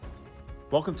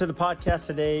Welcome to the podcast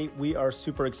today. We are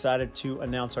super excited to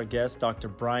announce our guest, Dr.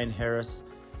 Brian Harris.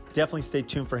 Definitely stay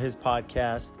tuned for his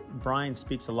podcast. Brian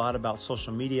speaks a lot about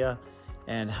social media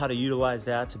and how to utilize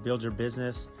that to build your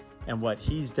business and what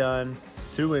he's done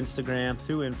through Instagram,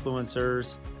 through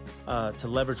influencers, to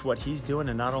leverage what he's doing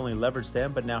and not only leverage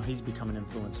them, but now he's become an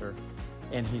influencer.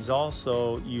 And he's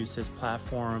also used his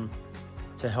platform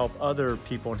to help other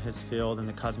people in his field, in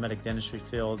the cosmetic dentistry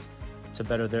field, to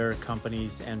better their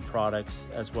companies and products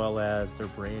as well as their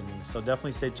branding. So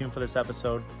definitely stay tuned for this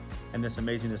episode and this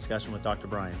amazing discussion with Dr.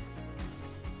 Brian.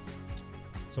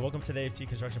 So welcome to the AFT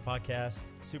Construction Podcast.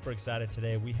 Super excited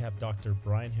today. We have Dr.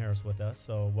 Brian Harris with us.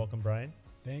 So welcome, Brian.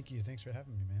 Thank you. Thanks for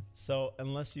having me, man. So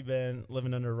unless you've been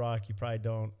living under a rock, you probably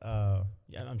don't.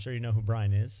 I'm sure you know who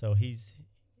Brian is. So he's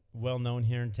well known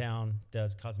here in town,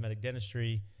 does cosmetic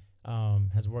dentistry,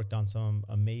 has worked on some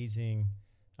amazing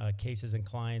cases and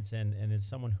clients, and is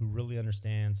someone who really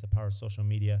understands the power of social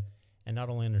media, and not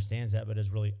only understands that, but has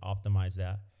really optimized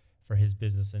that for his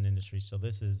business and industry. So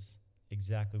this is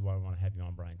exactly why we want to have you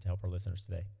on, Brian, to help our listeners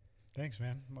today. Thanks,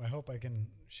 man. I hope I can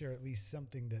share at least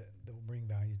something that will bring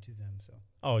value to them.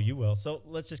 Oh, you will. So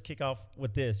let's just kick off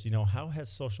with this. How has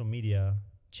social media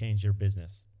changed your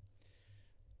business?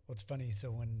 Well, it's funny. So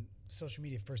when social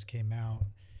media first came out,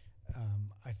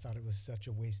 I thought it was such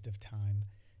a waste of time.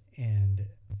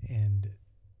 And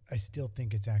I still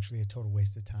think it's actually a total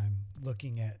waste of time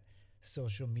looking at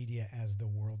social media as the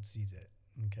world sees it.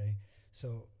 Okay.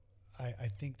 So I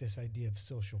think this idea of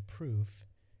social proof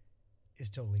is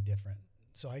totally different.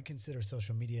 So I consider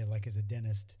social media, like as a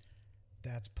dentist,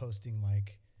 that's posting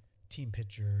like team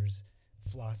pictures,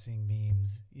 flossing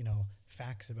memes,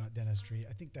 facts about dentistry.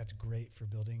 I think that's great for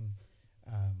building,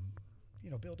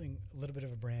 building a little bit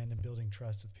of a brand and building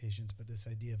trust with patients. But this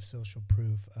idea of social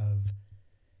proof of,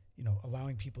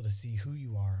 allowing people to see who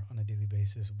you are on a daily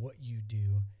basis, what you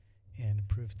do, and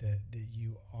proof that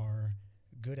you are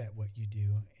good at what you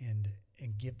do, and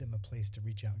give them a place to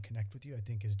reach out and connect with you, I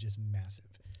think is just massive.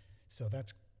 So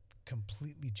that's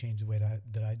completely changed the way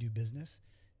that I do business,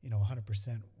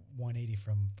 100% 180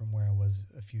 from where I was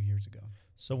a few years ago.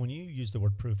 So when you use the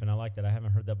word proof, and I like that, I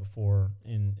haven't heard that before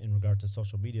in regard to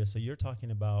social media. So you're talking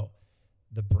about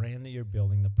the brand that you're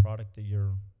building, the product that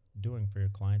you're doing for your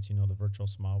clients, the virtual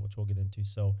smile, which we'll get into.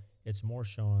 So it's more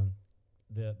showing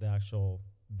the actual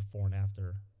before and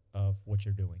after of what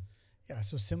you're doing. Yeah.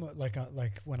 So similar, like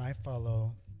when I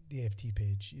follow the AFT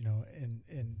page,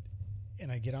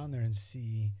 and I get on there and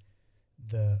see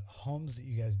the homes that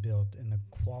you guys built and the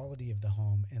quality of the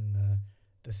home and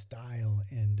the style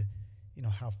and,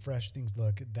 how fresh things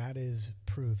look, that is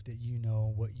proof that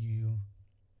what you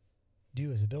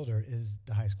do as a builder is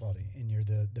the highest quality and you're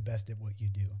the best at what you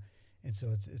do. And so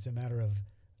it's a matter of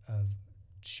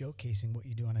showcasing what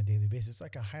you do on a daily basis. It's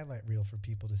like a highlight reel for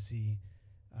people to see,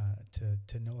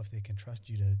 to know if they can trust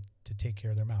you to take care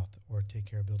of their mouth or take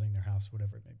care of building their house,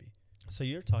 whatever it may be. So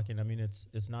you're talking,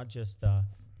 it's not just the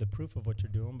proof of what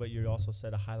you're doing, but you also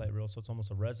said a highlight reel. So it's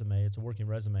almost a resume. It's a working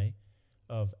resume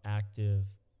of active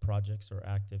projects or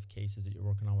active cases that you're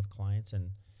working on with clients.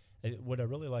 And what I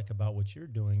really like about what you're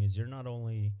doing is you're not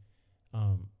only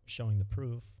showing the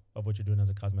proof of what you're doing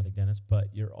as a cosmetic dentist, but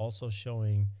you're also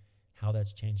showing how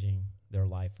that's changing their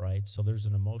life, right? So there's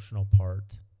an emotional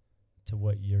part to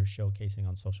what you're showcasing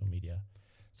on social media.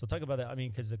 So talk about that.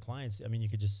 Because the clients, you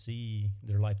could just see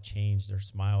their life change, their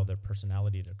smile, their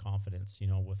personality, their confidence,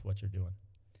 with what you're doing.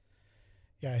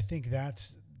 Yeah, I think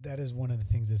that is one of the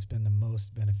things that's been the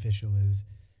most beneficial is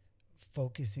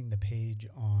focusing the page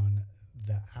on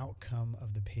the outcome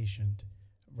of the patient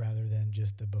rather than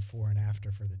just the before and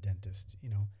after for the dentist,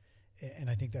 And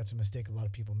I think that's a mistake a lot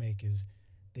of people make is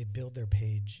they build their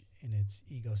page and it's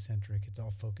egocentric. It's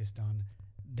all focused on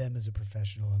them as a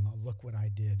professional and look what I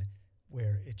did,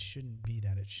 where it shouldn't be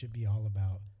that. It should be all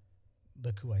about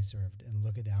look who I served and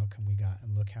look at the outcome we got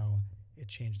and look how it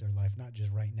changed their life, not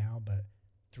just right now, but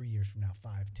 3 years from now,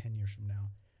 5, 10 years from now.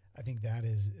 I think that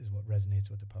is what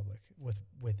resonates with the public,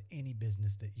 with any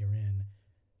business that you're in,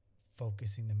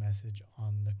 focusing the message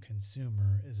on the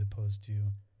consumer as opposed to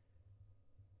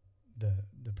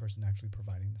the person actually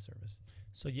providing the service.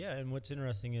 So yeah, and what's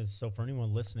interesting is, so for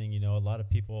anyone listening, a lot of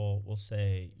people will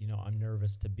say, I'm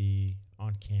nervous to be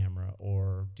on camera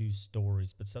or do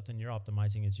stories, but something you're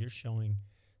optimizing is you're showing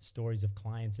stories of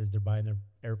clients as they're buying their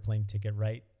airplane ticket,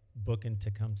 right? Booking to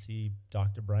come see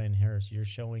Dr. Brian Harris. You're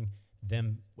showing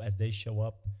them as they show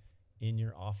up in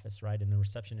your office, right, in the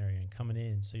reception area and coming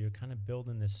in. So you're kind of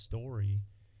building this story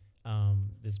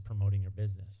that's promoting your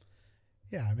business.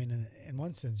 Yeah, in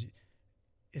one sense,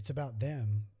 it's about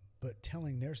them, but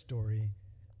telling their story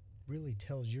really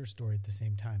tells your story at the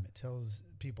same time. It tells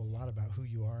people a lot about who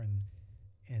you are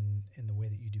and the way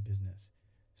that you do business.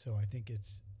 So I think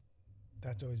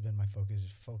that's always been my focus,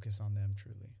 is focus on them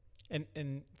truly.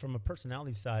 And from a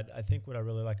personality side, I think what I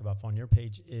really like about On Your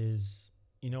Page is,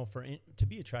 to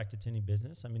be attracted to any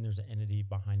business, I mean, there's an entity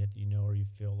behind it that or you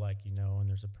feel like and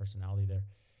there's a personality there.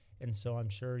 And so I'm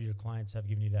sure your clients have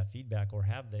given you that feedback, or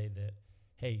have they, that,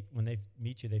 hey, when they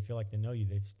meet you, they feel like they know you.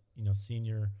 They've,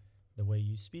 seen the way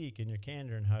you speak and your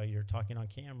candor and how you're talking on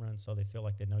camera, and so they feel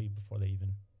like they know you before they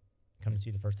even come to see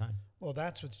you the first time. Well,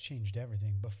 that's what's changed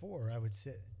everything. Before, I would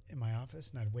sit in my office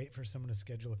and I'd wait for someone to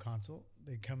schedule a consult.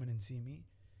 They'd come in and see me,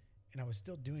 and I was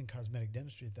still doing cosmetic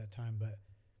dentistry at that time, but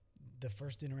the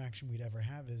first interaction we'd ever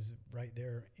have is right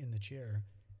there in the chair.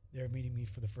 They're meeting me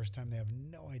for the first time. They have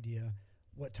no idea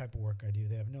what type of work I do.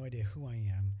 They have no idea who I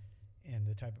am and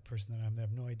the type of person that I am. They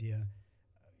have no idea,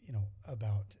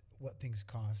 about what things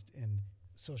cost. And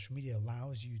social media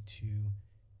allows you to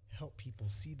help people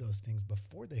see those things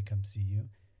before they come see you.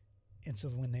 And so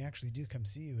when they actually do come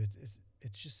see you,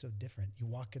 it's just so different. You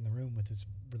walk in the room with this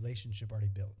relationship already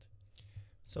built.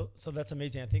 So that's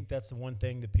amazing. I think that's the one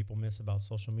thing that people miss about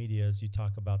social media is you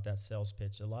talk about that sales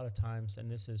pitch. A lot of times, and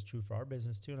this is true for our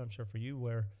business too, and I'm sure for you,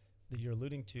 where that you're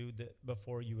alluding to, that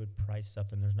before you would price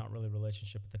something, there's not really a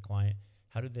relationship with the client.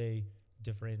 How do they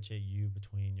differentiate you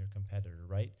between your competitor,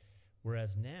 right?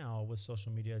 Whereas now with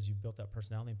social media, as you've built that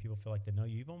personality and people feel like they know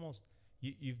you,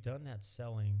 you've done that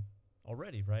selling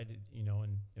already, right?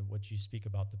 And what you speak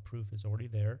about, the proof is already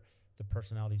there, the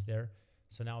personality's there.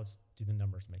 So now do the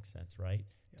numbers make sense, right?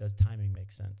 Yep. Does timing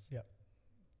make sense? Yep.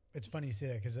 It's funny you say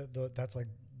that, because that's like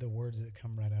the words that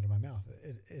come right out of my mouth.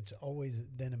 It's always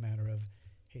then a matter of,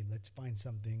 hey, let's find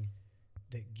something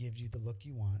that gives you the look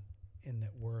you want and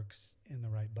that works in the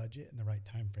right budget and the right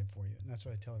time frame for you. And that's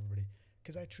what I tell everybody,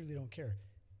 because I truly don't care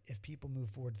if people move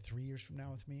forward 3 years from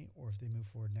now with me, or if they move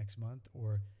forward next month,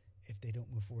 or if they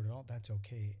don't move forward at all. That's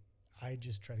okay. I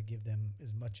just try to give them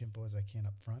as much info as I can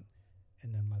up front,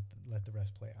 and then let the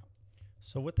rest play out.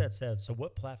 So with that said,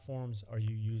 what platforms are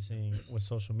you using with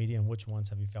social media, and which ones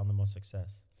have you found the most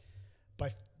success?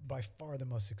 By far the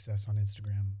most success on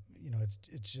Instagram.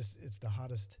 It's the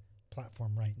hottest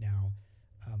platform right now.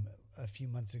 A few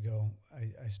months ago,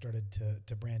 I started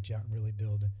to branch out and really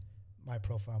build my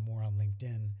profile more on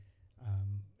LinkedIn.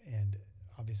 And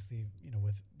obviously,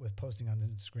 with posting on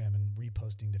Instagram and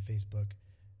reposting to Facebook,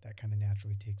 that kind of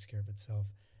naturally takes care of itself.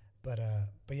 But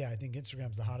yeah, I think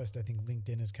Instagram's the hottest. I think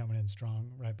LinkedIn is coming in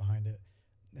strong right behind it.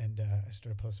 And I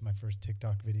started posting my first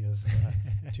TikTok videos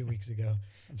 2 weeks ago.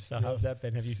 So how's that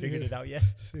been? Have you figured it out yet?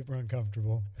 Super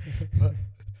uncomfortable. But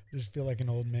I just feel like an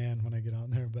old man when I get on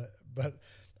there. But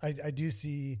I do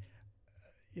see,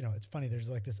 it's funny. There's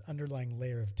like this underlying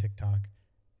layer of TikTok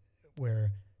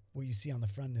where what you see on the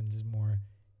front end is more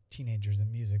teenagers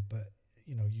and music. But,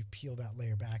 you peel that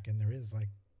layer back and there's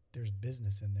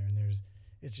business in there, and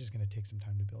it's just going to take some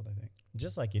time to build, I think.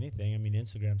 Just like anything. I mean,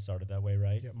 Instagram started that way,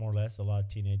 right? Yep. More or less, a lot of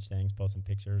teenage things, posting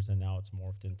pictures, and now it's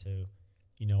morphed into,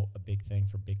 a big thing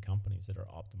for big companies that are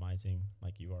optimizing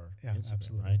like you are. Yeah, Instagram,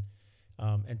 absolutely.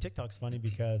 Right? And TikTok's funny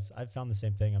because I've found the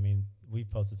same thing. I mean,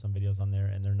 we've posted some videos on there,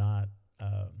 and they're not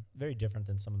very different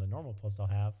than some of the normal posts I'll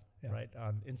have, right,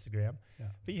 on Instagram. Yeah.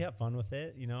 But you have fun with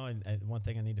it, and one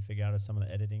thing I need to figure out is some of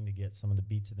the editing to get some of the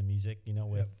beats of the music,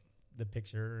 with the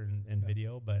picture and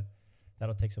video, but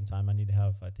that'll take some time. I need to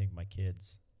have, I think, my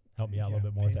kids help me out a little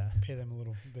bit more with that. Pay them a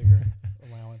little bigger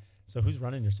allowance. So who's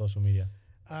running your social media?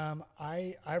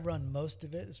 I run most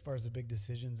of it as far as the big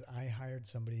decisions. I hired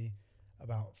somebody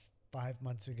about 5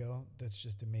 months ago that's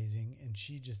just amazing, and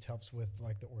she just helps with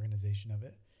like the organization of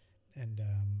it. And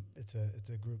it's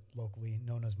a group locally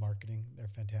known as Marketing. They're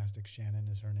fantastic. Shannon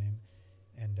is her name,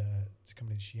 and it's a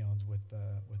company that she owns with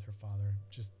her father.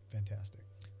 Just fantastic.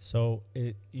 So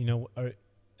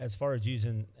as far as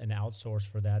using an outsource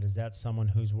for that, is that someone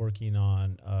who's working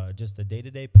on just the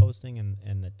day-to-day posting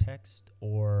and the text,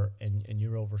 and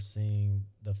you're overseeing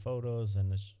the photos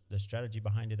and the strategy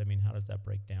behind it? I mean, how does that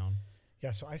break down?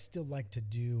 Yeah, so I still like to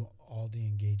do all the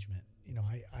engagement.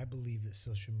 I believe that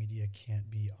social media can't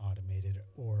be automated,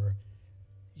 or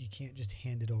you can't just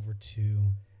hand it over to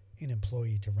an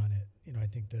employee to run it. I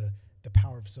think the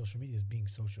power of social media is being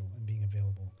social and being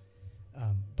available.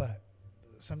 But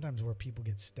sometimes where people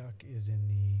get stuck is in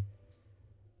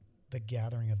the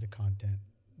gathering of the content,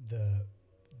 the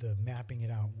mapping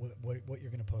it out, what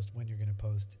you're going to post, when you're going to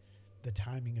post, the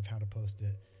timing of how to post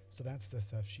it. So that's the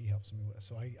stuff she helps me with.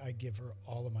 So I give her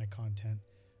all of my content.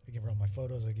 I give her all my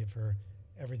photos. I give her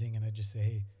everything, and I just say,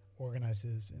 hey, organize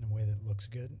this in a way that looks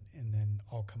good, and then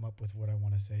I'll come up with what I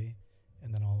want to say,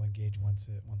 and then I'll engage once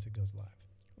it goes live.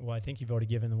 Well, I think you've already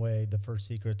given away the first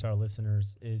secret to our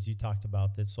listeners. Is you talked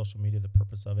about that social media, the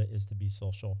purpose of it is to be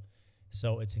social.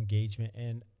 So it's engagement.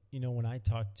 And, when I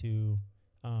talk to,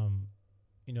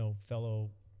 fellow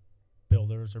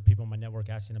builders or people in my network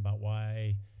asking about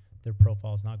why their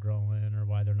profile is not growing or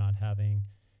why they're not having,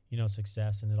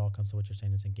 success, and it all comes to what you're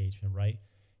saying is engagement, right?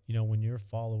 When your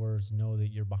followers know that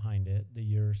you're behind it, that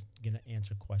you're going to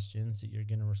answer questions, that you're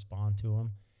going to respond to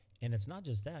them. And it's not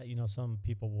just that, some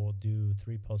people will do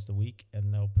 3 posts a week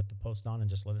and they'll put the post on and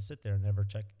just let it sit there and never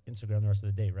check Instagram the rest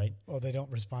of the day, right? Well, they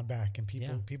don't respond back, and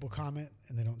people comment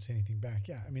and they don't say anything back.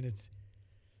 Yeah, I mean,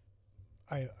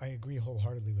 I agree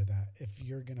wholeheartedly with that. If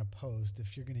you're going to post,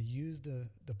 if you're going to use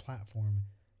the platform,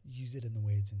 use it in the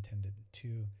way it's intended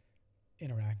to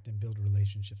interact and build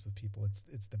relationships with people.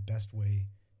 It's the best way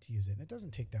to use it. And it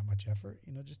doesn't take that much effort,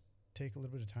 just take a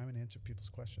little bit of time and answer people's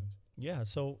questions. Yeah.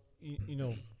 So,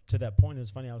 to that point, it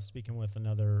was funny. I was speaking with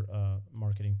another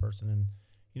marketing person,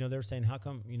 and, they're saying, how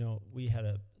come, we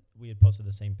had posted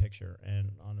the same picture,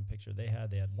 and on a picture they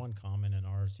had one comment, and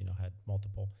ours, had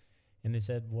multiple. And they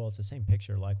said, well, it's the same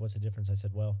picture. Like, what's the difference? I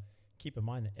said, well, keep in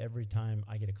mind that every time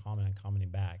I get a comment, I'm commenting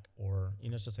back, or,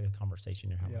 it's just like a conversation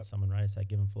you're having with someone, right? It's that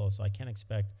give and flow. So I can't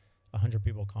expect 100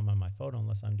 people to comment on my photo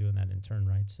unless I'm doing that in turn,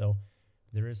 right? So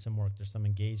there is some work, there's some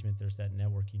engagement, there's that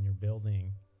networking you're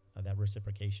building, that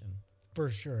reciprocation. For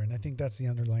sure. And I think that's the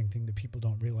underlying thing that people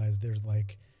don't realize. There's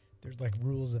like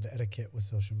rules of etiquette with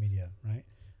social media, right?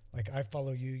 Like, I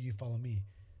follow you, you follow me.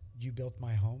 You built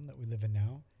my home that we live in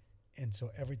now. And so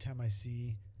every time I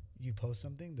see you post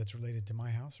something that's related to my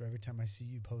house, or every time I see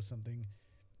you post something,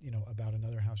 about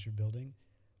another house you're building,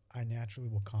 I naturally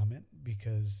will comment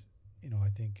because, I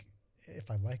think if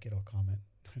I like it, I'll comment.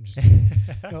 I'm just kidding.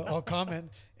 No, I'll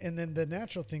comment. And then the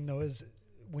natural thing, though, is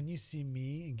when you see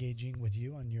me engaging with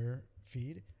you on your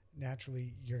feed,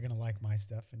 naturally you're going to like my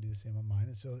stuff and do the same on mine.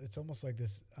 And so it's almost like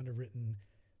this underwritten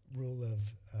rule of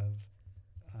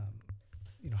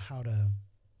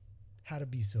how to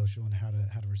be social and how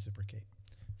to reciprocate.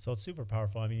 So it's super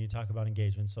powerful. I mean, you talk about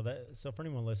engagement. So for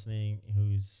anyone listening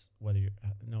who's,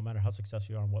 no matter how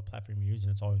successful you are on what platform you're using,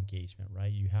 it's all engagement,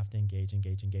 right? You have to engage.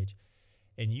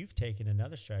 And you've taken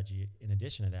another strategy in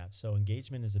addition to that. So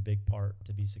engagement is a big part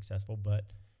to be successful, but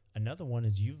another one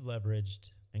is you've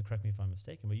leveraged, and correct me if I'm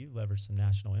mistaken, but you've leveraged some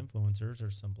national influencers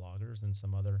or some bloggers and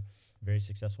some other very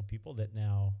successful people that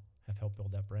now have helped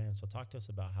build that brand. So talk to us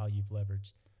about how you've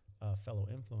leveraged fellow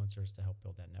influencers to help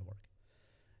build that network.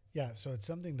 Yeah, so it's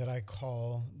something that I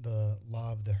call the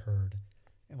law of the herd.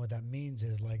 And what that means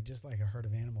is, like, just like a herd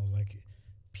of animals, like,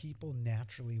 people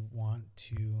naturally want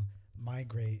to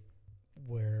migrate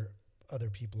where other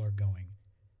people are going,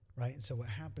 right? And so what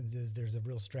happens is there's a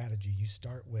real strategy. You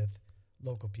start with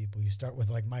local people. You start with,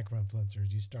 like,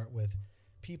 micro-influencers. You start with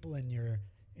people in your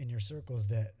circles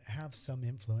that have some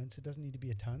influence. It doesn't need to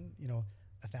be a ton,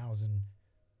 1,000,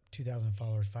 2,000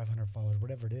 followers, 500 followers,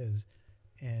 whatever it is,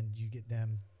 and you get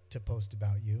them to post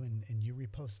about you, and you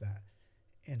repost that.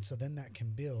 And so then that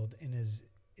can build, and as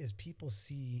people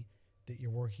see that you're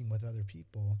working with other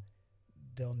people,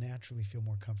 they'll naturally feel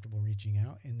more comfortable reaching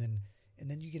out. And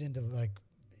then you get into, like,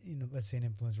 let's say an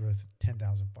influencer with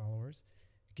 10,000 followers,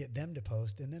 get them to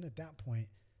post. And then at that point,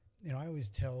 I always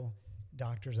tell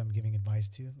doctors I'm giving advice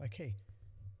to, like, hey,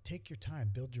 take your time,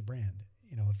 build your brand.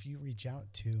 If you reach out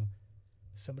to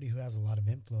somebody who has a lot of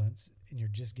influence and you're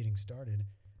just getting started,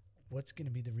 what's going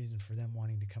to be the reason for them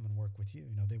wanting to come and work with you?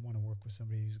 They want to work with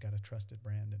somebody who's got a trusted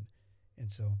brand. And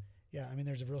so, yeah, I mean,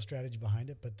 there's a real strategy behind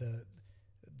it, but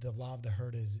the law of the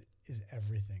herd is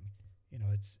everything.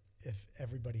 It's, if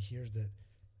everybody hears that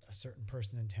a certain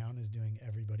person in town is doing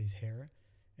everybody's hair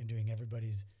and doing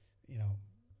everybody's,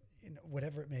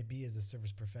 whatever it may be as a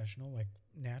service professional, like,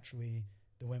 naturally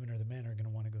the women or the men are going to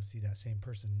want to go see that same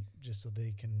person just so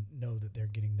they can know that they're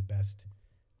getting the best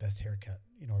haircut,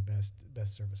 or best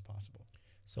service possible.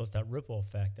 So it's that ripple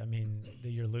effect. I mean,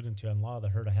 that you're alluding to on law of the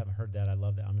herd. I haven't heard that. I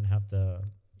love that. I'm going to have to,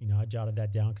 I jotted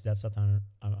that down because that's something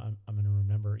I'm going to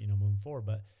remember, moving forward.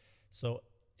 But so,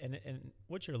 and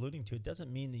what you're alluding to, it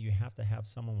doesn't mean that you have to have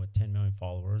someone with 10 million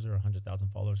followers or 100,000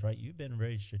 followers, right? You've been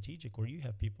very strategic where you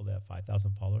have people that have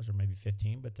 5,000 followers or maybe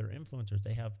 15, but they're influencers.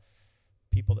 They have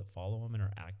people that follow them and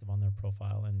are active on their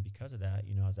profile. And because of that,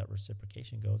 as that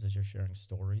reciprocation goes, as you're sharing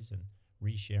stories and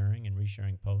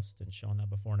resharing posts and showing that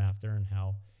before and after and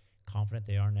how confident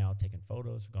they are now taking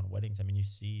photos or going to weddings. I mean, you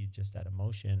see just that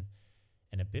emotion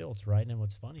and it builds, right? And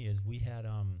what's funny is we had,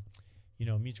 a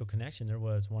mutual connection. There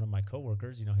was one of my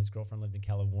coworkers, his girlfriend lived in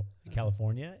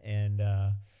California and,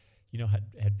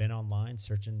 had been online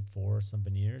searching for some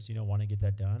veneers, wanting to get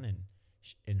that done. And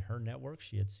in her network,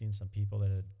 she had seen some people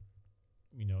that had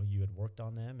you had worked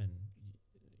on them and,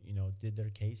 did their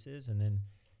cases. And then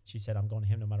she said, I'm going to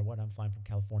him no matter what. I'm flying from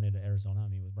California to Arizona. I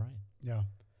mean, with Brian. Yeah.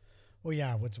 Well,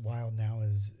 yeah, what's wild now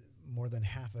is more than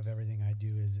half of everything I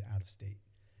do is out of state,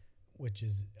 which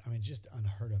is, just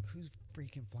unheard of. Who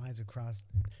freaking flies across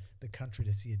the country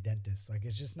to see a dentist? Like,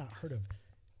 it's just not heard of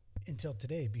until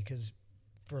today, because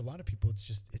for a lot of people,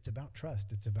 it's about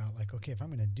trust. It's about like, okay, if I'm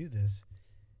going to do this,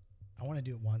 I want to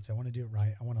do it once. I want to do it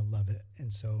right. I want to love it.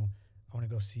 And so I want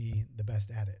to go see the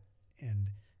best at it. And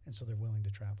so they're willing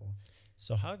to travel.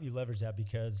 So how have you leveraged that?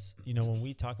 Because, when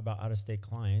we talk about out-of-state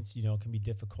clients, it can be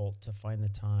difficult to find the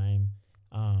time,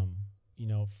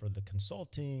 for the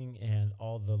consulting and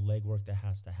all the legwork that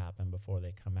has to happen before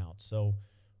they come out. So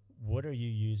what are you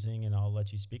using, and I'll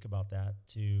let you speak about that,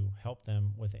 to help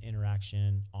them with the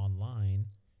interaction online,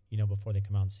 before they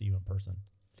come out and see you in person?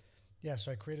 Yeah,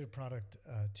 so I created a product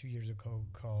 2 years ago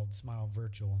called Smile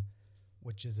Virtual,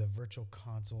 which is a virtual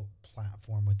consult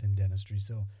platform within dentistry.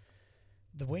 So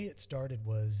the way it started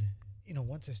was,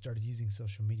 once I started using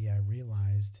social media, I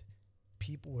realized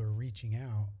people were reaching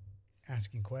out,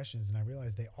 asking questions, and I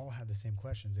realized they all had the same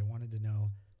questions. They wanted to know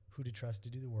who to trust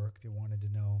to do the work. They wanted to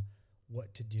know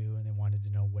what to do, and they wanted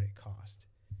to know what it cost.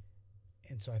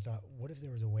 And so I thought, what if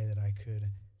there was a way that I could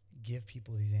give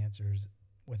people these answers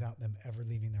without them ever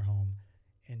leaving their home,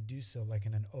 and do so like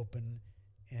in an open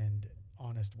and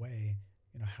honest way?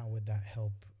 How would that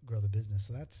help grow the business?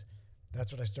 So that's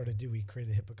what I started to do. We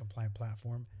created a HIPAA compliant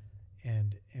platform,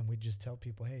 and we just tell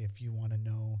people, hey, if you want to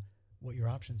know what your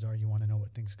options are, you want to know what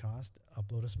things cost,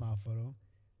 upload a smile photo,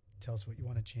 tell us what you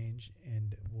want to change,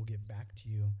 and we'll get back to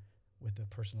you with a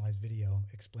personalized video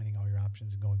explaining all your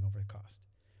options and going over the cost.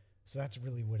 So that's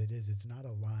really what it is. It's not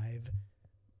a live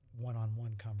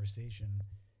one-on-one conversation.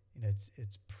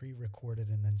 It's pre-recorded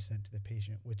and then sent to the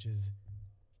patient, which is,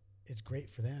 it's great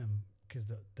for them because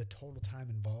the total time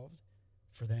involved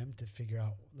for them to figure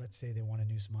out, let's say they want a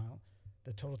new smile,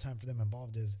 the total time for them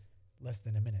involved is less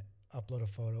than a minute. Upload a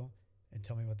photo and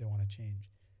tell me what they want to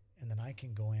change. And then I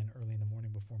can go in early in the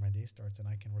morning before my day starts, and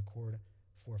I can record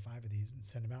 4 or 5 of these and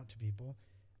send them out to people.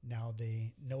 Now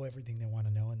they know everything they want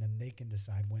to know, and then they can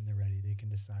decide when they're ready. They can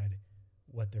decide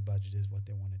what their budget is, what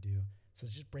they want to do. So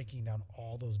it's just breaking down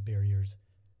all those barriers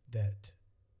that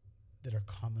are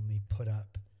commonly put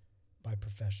up by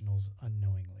professionals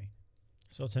unknowingly.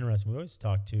 So it's interesting. We always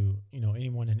talk to,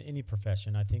 anyone in any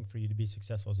profession. I think for you to be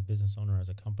successful as a business owner, as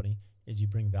a company, is you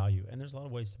bring value. And there's a lot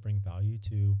of ways to bring value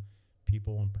to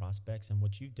people and prospects. And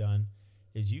what you've done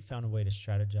is you found a way to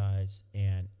strategize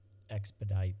and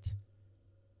expedite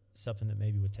something that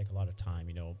maybe would take a lot of time,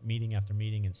 meeting after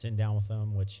meeting, and sitting down with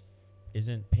them, which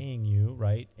isn't paying you,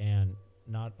 right? And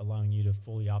not allowing you to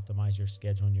fully optimize your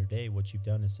schedule and your day. What you've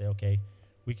done is say, okay,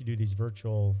 we could do these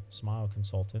virtual smile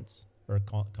consults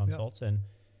and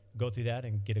go through that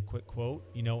and get a quick quote,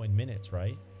 in minutes,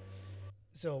 right?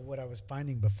 So what I was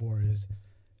finding before is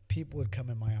people would come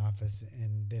in my office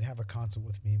and they'd have a consult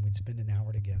with me, and we'd spend an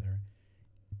hour together.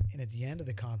 And at the end of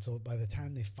the consult, by the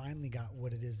time they finally got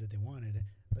what it is that they wanted,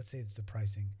 let's say it's the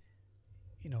pricing,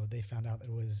 they found out that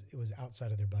it was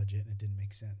outside of their budget and it didn't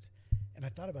make sense. And I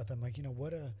thought about that. I'm like,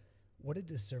 what a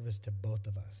disservice to both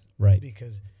of us. Right.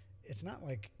 Because it's not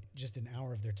like just an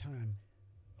hour of their time.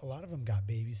 A lot of them got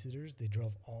babysitters. They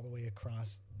drove all the way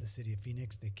across the city of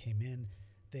Phoenix. They came in.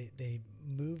 They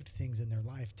moved things in their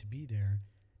life to be there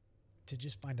to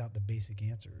just find out the basic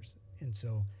answers. And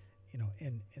so,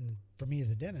 and for me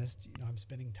as a dentist, I'm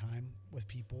spending time with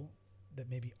people that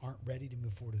maybe aren't ready to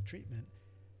move forward with treatment.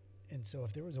 And so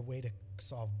if there was a way to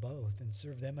solve both and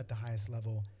serve them at the highest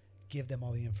level, give them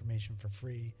all the information for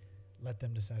free, let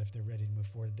them decide if they're ready to move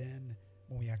forward, then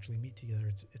when we actually meet together,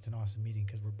 it's an awesome meeting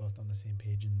because we're both on the same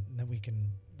page, and then we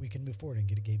can move forward and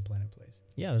get a game plan in place.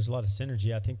 Yeah, there's a lot of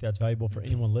synergy. I think that's valuable for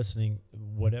anyone listening.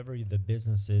 Whatever the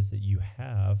business is that you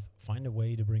have, find a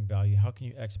way to bring value. How can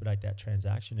you expedite that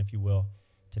transaction, if you will,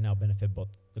 to now benefit both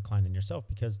the client and yourself?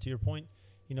 Because to your point,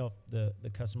 if the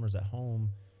customer's at home,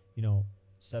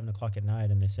 7:00 at night,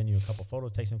 and they send you a couple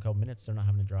photos, takes them a couple minutes, they're not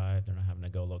having to drive, they're not having to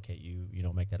go locate you,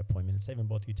 make that appointment. It's saving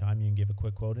both of you time. You can give a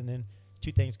quick quote, and then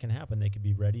 2 things can happen. They could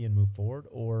be ready and move forward,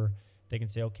 or they can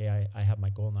say, okay, I have my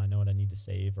goal and I know what I need to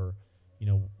save, or,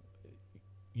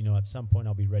 at some point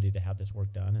I'll be ready to have this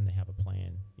work done, and they have a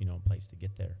plan, in place to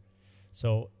get there.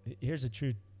 So here's a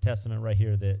true testament right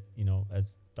here that,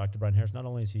 as Dr. Brian Harris, not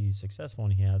only is he successful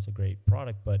and he has a great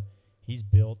product, but he's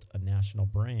built a national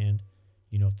brand,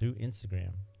 through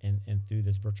Instagram and through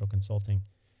this virtual consulting.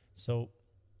 So,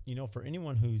 for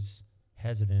anyone who's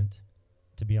hesitant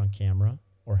to be on camera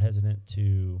or hesitant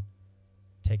to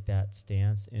take that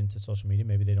stance into social media?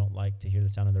 Maybe they don't like to hear the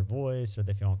sound of their voice, or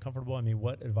they feel uncomfortable. I mean,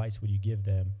 what advice would you give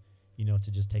them,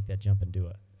 to just take that jump and do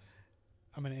it?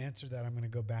 I'm going to answer that. I'm going to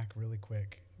go back really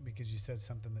quick because you said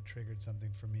something that triggered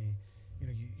something for me.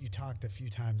 You talked a few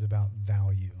times about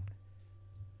value.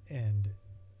 And,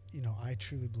 I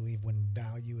truly believe when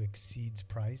value exceeds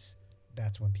price,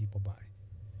 that's when people buy.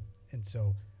 And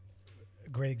so, a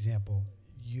great example,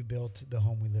 you built the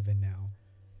home we live in now.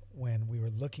 When we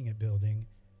were looking at building,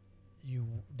 you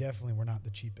definitely were not the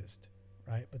cheapest,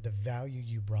 right? But the value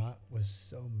you brought was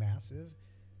so massive.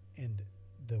 And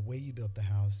the way you built the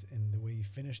house and the way you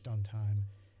finished on time,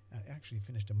 actually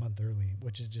finished a month early,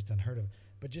 which is just unheard of.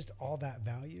 But just all that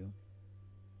value,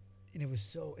 and it was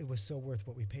so worth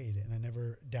what we paid. And I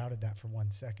never doubted that for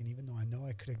 1 second, even though I know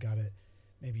I could have got it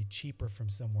maybe cheaper from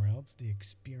somewhere else. The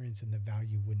experience and the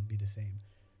value wouldn't be the same.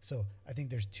 So I think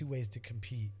there's two ways to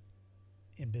compete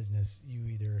in business. You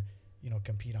either,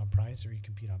 compete on price or you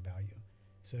compete on value.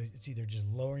 So it's either just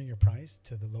lowering your price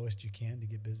to the lowest you can to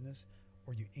get business,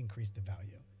 or you increase the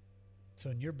value. So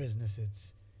in your business,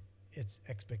 it's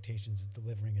expectations, it's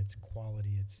delivering, it's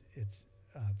quality, it's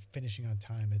finishing on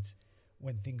time. It's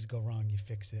when things go wrong, you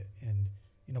fix it. And,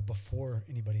 before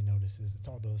anybody notices, it's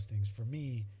all those things. For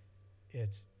me,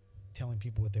 it's telling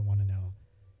people what they want to know,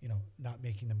 not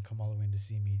making them come all the way in to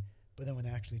see me. But then when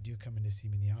they actually do come in to see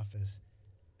me in the office,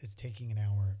 it's taking an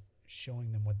hour,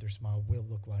 showing them what their smile will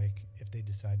look like if they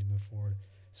decide to move forward.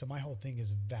 So my whole thing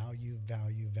is value,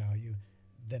 value, value,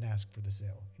 then ask for the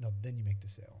sale. Then you make the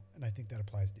sale. And I think that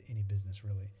applies to any business,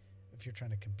 really. If you're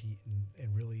trying to compete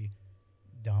and really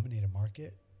dominate a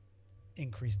market,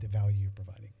 increase the value you're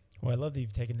providing. Well, I love that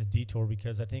you've taken this detour,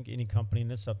 because I think any company, and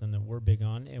this is something that we're big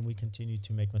on, and we continue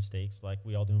to make mistakes like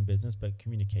we all do in business, but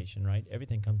communication, right?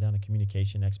 Everything comes down to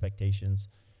communication, expectations,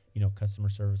 customer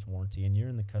service, warranty. And you're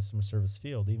in the customer service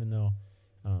field, even though,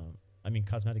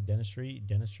 cosmetic dentistry,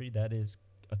 that is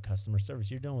a customer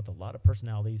service. You're dealing with a lot of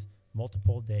personalities,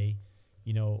 multiple a day,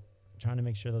 trying to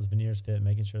make sure those veneers fit,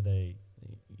 making sure they,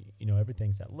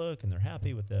 everything's that look and they're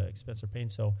happy with the expense they're paying.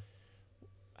 So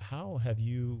how have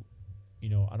you, I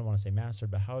don't want to say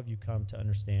mastered, but how have you come to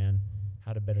understand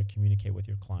how to better communicate with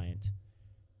your client,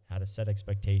 how to set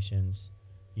expectations,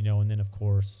 and then of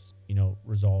course,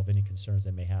 resolve any concerns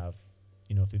they may have,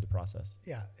 through the process?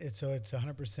 Yeah. It's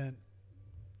 100%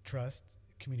 trust,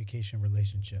 communication,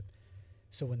 relationship.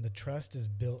 So when the trust is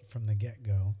built from the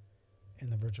get-go,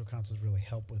 and the virtual consoles really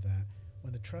help with that,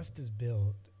 when the trust is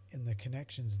built and the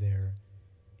connection's there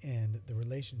and the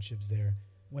relationship's there,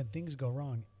 when things go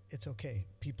wrong, it's okay.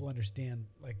 People understand,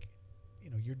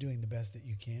 you're doing the best that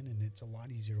you can, and it's a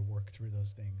lot easier to work through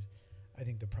those things. I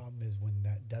think the problem is when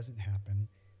that doesn't happen,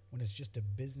 when it's just a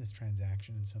business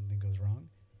transaction and something goes wrong,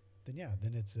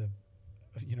 then it's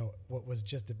what was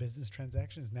just a business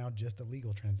transaction is now just a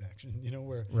legal transaction,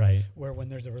 where when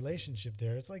there's a relationship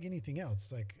there, it's like anything else.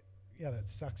 It's like, yeah, that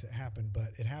sucks, it happened, but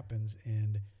it happens,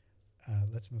 and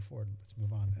let's move forward, let's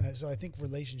move on. And so I think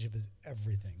relationship is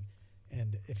everything.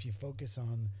 And if you focus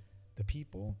on the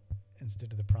people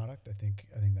instead of the product, I think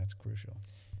that's crucial.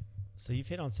 So you've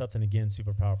hit on something, again,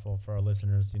 super powerful for our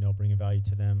listeners, bringing value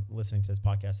to them, listening to this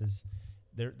podcast. Is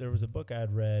there was a book I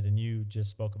had read, and you just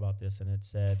spoke about this, and it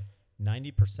said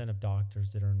 90% of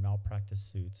doctors that are in malpractice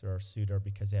suits or are sued are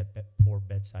because they had poor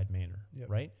bedside manner, yep.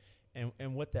 Right?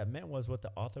 And what that meant was, what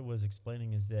the author was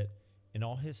explaining is that in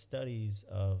all his studies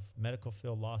of medical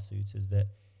field lawsuits is that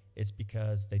it's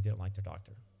because they didn't like their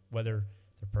doctor, whether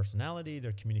their personality,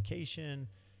 their communication,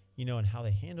 and how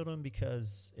they handled them,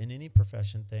 because in any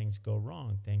profession, things go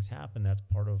wrong, things happen. That's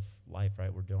part of life,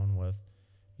 right? We're dealing with,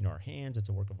 our hands, it's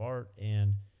a work of art,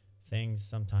 and things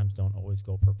sometimes don't always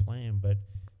go per plan, but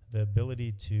the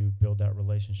ability to build that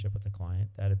relationship with the client,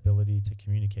 that ability to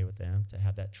communicate with them, to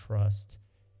have that trust,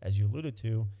 as you alluded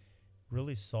to,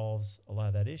 really solves a lot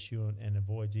of that issue and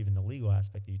avoids even the legal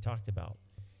aspect that you talked about.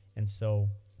 And so,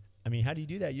 how do you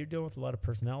do that? You're dealing with a lot of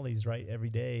personalities, right, every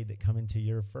day that come into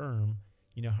your firm.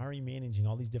 How are you managing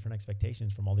all these different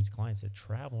expectations from all these clients that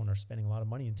travel and are spending a lot of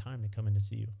money and time to come in to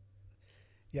see you?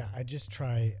 Yeah, I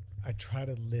try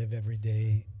to live every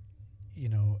day,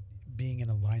 being in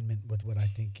alignment with what I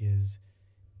think is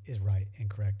right and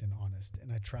correct and honest.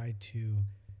 And I try to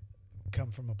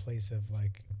come from a place of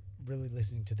really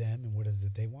listening to them and what is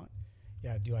it they want.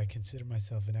 Yeah, do I consider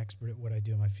myself an expert at what I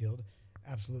do in my field?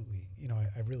 Absolutely.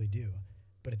 I really do.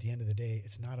 But at the end of the day,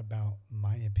 it's not about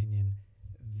my opinion.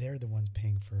 They're the ones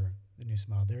paying for the new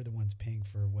smile. They're the ones paying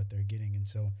for what they're getting. And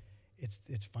so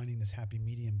it's finding this happy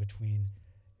medium between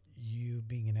you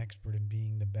being an expert and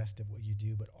being the best at what you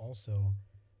do, but also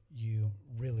you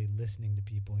really listening to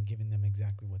people and giving them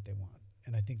exactly what they want.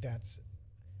 And I think that's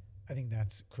I think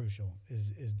that's crucial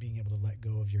is being able to let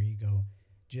go of your ego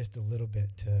just a little bit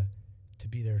to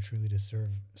be there truly to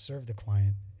serve the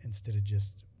client instead of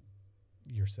just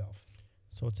yourself.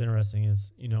 So what's interesting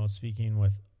is, speaking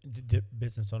with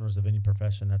business owners of any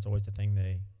profession, that's always the thing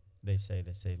they say,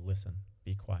 listen,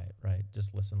 be quiet, right?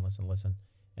 Just listen.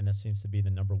 And that seems to be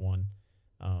the number one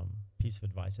piece of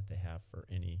advice that they have for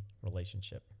any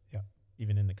relationship. Yeah.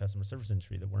 Even in the customer service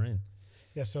industry that we're in.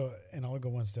 Yeah. So, and I'll go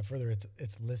one step further.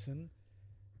 It's listen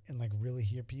and like really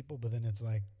hear people, but then it's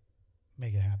like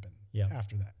make it happen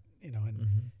after that,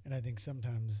 and I think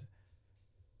sometimes,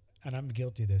 and I'm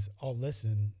guilty of this, I'll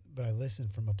listen, but I listen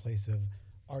from a place of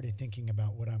already thinking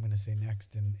about what I'm going to say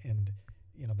next. And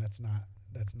that's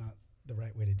not the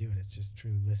right way to do it. It's just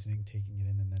truly listening, taking it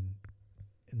in,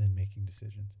 and then making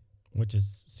decisions. Which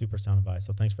is super sound advice.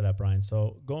 So thanks for that, Brian.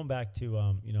 So going back to,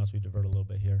 as we divert a little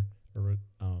bit here.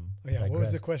 What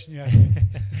was the question you asked me?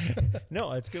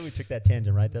 No, it's good we took that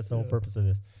tangent, right? That's the whole purpose of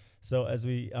this. So as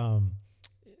we,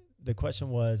 the question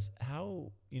was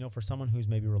how, for someone who's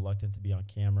maybe reluctant to be on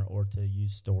camera or to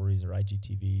use stories or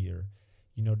IGTV or,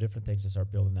 different things to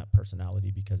start building that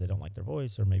personality because they don't like their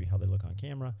voice or maybe how they look on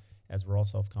camera, as we're all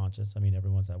self-conscious. I mean,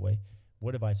 everyone's that way.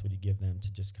 What advice would you give them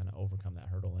to just kind of overcome that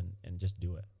hurdle and just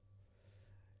do it?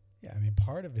 Yeah, I mean,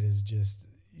 part of it is just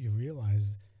you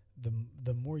realize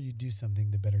the more you do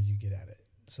something, the better you get at it.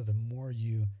 So the more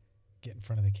you get in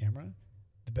front of the camera,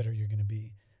 the better you're going to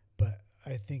be. But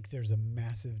I think there's a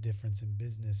massive difference in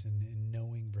business in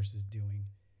knowing versus doing,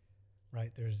 right?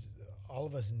 There's all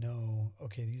of us know,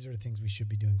 okay, these are the things we should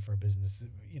be doing for our business.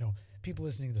 People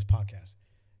listening to this podcast,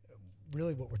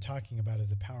 really what we're talking about is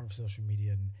the power of social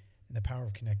media and the power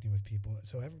of connecting with people.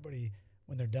 So everybody,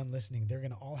 when they're done listening, they're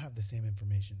going to all have the same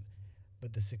information,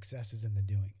 but the success is in the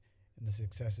doing. And the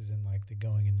success is in like the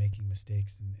going and making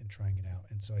mistakes and trying it out.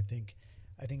 And so I think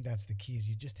that's the key is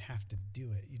you just have to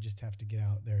do it. You just have to get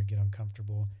out there, get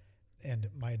uncomfortable. And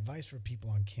my advice for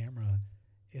people on camera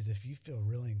is if you feel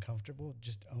really uncomfortable,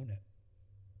 just own it.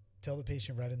 Tell the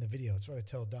patient right in the video. That's what I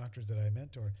tell doctors that I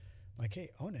mentor. Like, hey,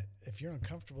 own it. If you're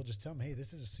uncomfortable, just tell them, hey,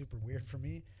 this is super weird for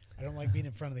me. I don't like being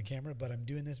in front of the camera, but I'm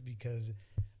doing this because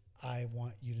I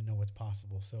want you to know what's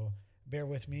possible. So bear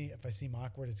with me. If I seem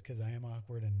awkward, it's because I am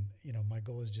awkward. And, my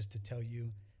goal is just to tell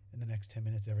you in the next 10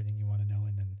 minutes everything you want to know.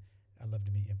 And then I'd love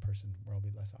to meet in person where I'll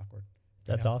be less awkward.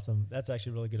 That's awesome. That's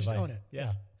actually really good just advice. Own it.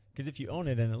 Yeah. Because if you own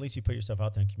it and at least you put yourself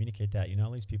out there and communicate that,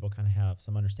 at least people kind of have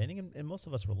some understanding. And most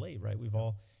of us relate, right? We've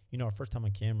all, our first time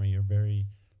on camera, you're very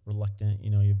reluctant,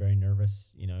 you're very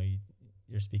nervous,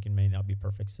 your speaking may not be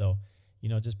perfect. So,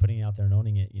 just putting it out there and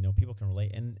owning it, people can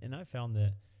relate. And I found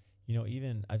that,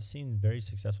 even I've seen very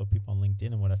successful people on LinkedIn.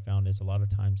 And what I found is a lot of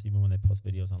times, even when they post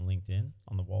videos on LinkedIn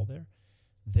on the wall there,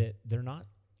 that they're not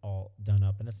all done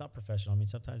up and it's not professional. I mean,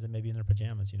 sometimes they may be in their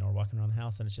pajamas, or walking around the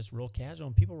house and it's just real casual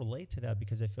and people relate to that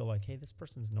because they feel like, hey, this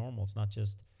person's normal. It's not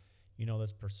just,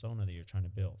 this persona that you're trying to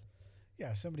build.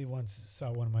 Yeah. Somebody once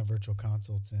saw one of my virtual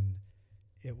consults and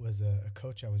it was a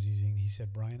coach I was using. He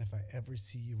said, Brian, if I ever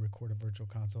see you record a virtual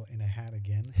consult in a hat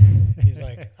again, he's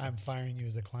like, I'm firing you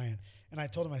as a client. And I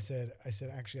told him, I said,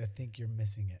 actually, I think you're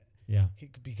missing it. Yeah.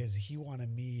 Because he wanted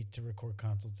me to record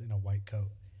consults in a white coat.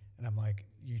 And I'm like,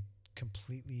 you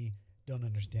completely don't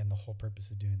understand the whole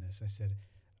purpose of doing this. I said,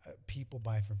 people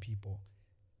buy from people.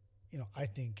 I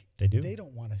think they do. They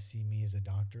don't want to see me as a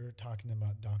doctor talking to them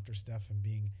about doctor stuff and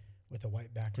being with a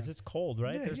white background. Because it's cold,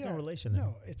 right? Yeah, There's no relation there.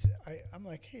 No, I'm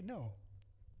like, hey, no.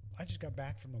 I just got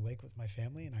back from the lake with my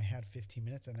family and I had 15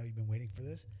 minutes. I know you've been waiting for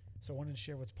this. So I wanted to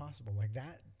share what's possible. Like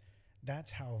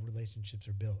that's how relationships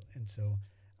are built. And so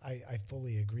I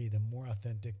fully agree. The more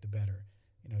authentic, the better.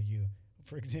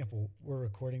 For example, we're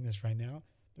recording this right now.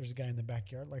 There's a guy in the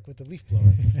backyard, like with the leaf blower,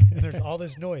 and there's all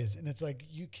this noise. And it's like,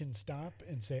 you can stop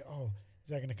and say, oh, is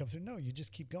that going to come through? No, you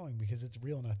just keep going because it's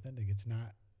real and authentic. It's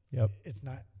not, it's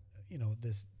not,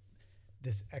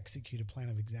 this executed plan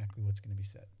of exactly what's going to be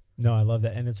said. No, I love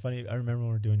that. And it's funny. I remember when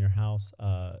we were doing your house,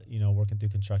 working through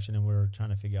construction and we were trying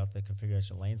to figure out the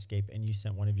configuration landscape and you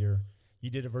sent you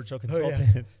did a virtual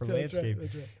consultant for landscape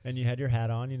that's right. And you had your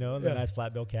hat on, the nice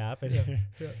flat bill cap and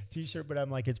t-shirt. But I'm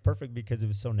like, it's perfect because it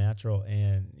was so natural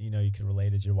and, you could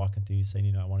relate as you're walking through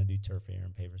saying, I want to do turf here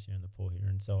and pavers here in the pool here.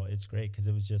 And so it's great because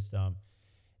it was just,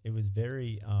 it was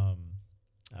very,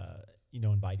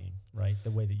 inviting, right? The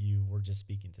way that you were just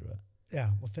speaking through it. Yeah.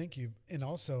 Well, thank you. And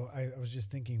also I was just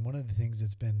thinking one of the things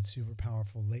that's been super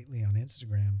powerful lately on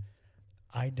Instagram,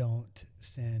 I don't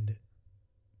send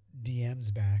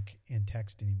DMs back in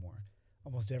text anymore.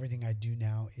 Almost everything I do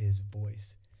now is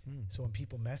voice. So when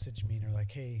people message me and are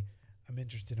like, hey, I'm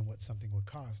interested in what something would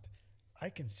cost, I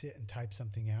can sit and type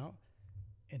something out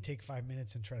and take 5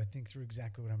 minutes and try to think through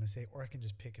exactly what I'm going to say, or I can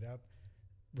just pick it up,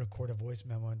 record a voice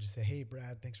memo and just say, hey,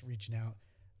 Brad, thanks for reaching out.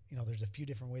 There's a few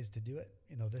different ways to do it.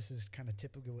 This is kind of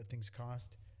typically what things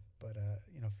cost. But,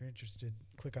 if you're interested,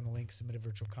 click on the link, submit a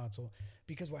virtual consult.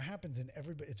 Because what happens in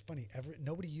everybody, it's funny,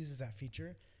 nobody uses that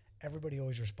feature. Everybody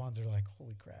always responds. They're like,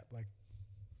 holy crap. Like,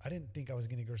 I didn't think I was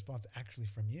going to get a response actually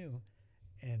from you.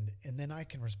 And then I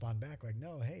can respond back like,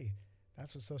 no, hey,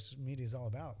 that's what social media is all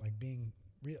about. Like being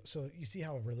real. So you see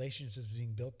how a relationship is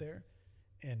being built there.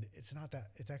 And it's not that,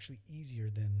 it's actually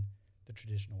easier than the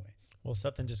traditional way. Well,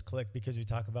 something just clicked because we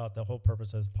talk about the whole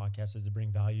purpose of this podcast is to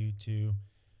bring value to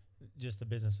just the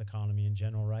business economy in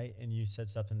general, right? And you said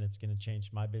something that's going to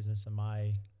change my business and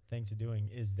my things of doing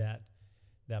is that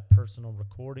personal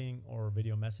recording or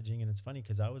video messaging. And it's funny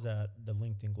because I was at the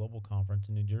LinkedIn Global Conference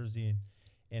in New Jersey,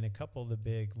 and a couple of the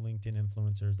big LinkedIn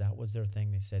influencers, that was their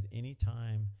thing. They said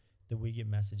anytime that we get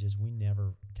messages, we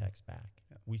never text back.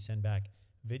 Yeah. We send back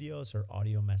videos or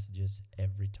audio messages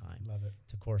every time. Love it.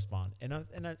 To correspond. And I,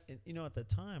 at the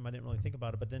time, I didn't really think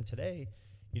about it. But then today,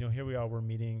 here we are, we're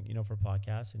meeting, for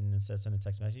podcasts, and instead of sending a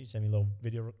text message, you send me a little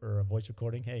video or a voice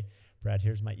recording. Hey, Brad,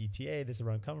 here's my ETA. This is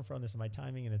where I'm coming from. This is my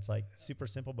timing. And it's like super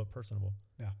simple, but personable.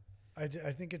 Yeah. I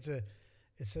think it's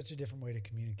such a different way to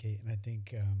communicate. And I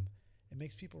think it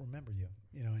makes people remember you,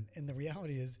 and the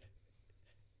reality is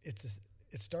it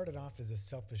started off as a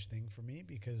selfish thing for me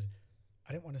because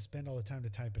I didn't want to spend all the time to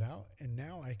type it out. And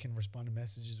now I can respond to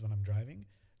messages when I'm driving.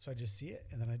 So I just see it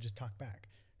and then I just talk back.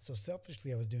 So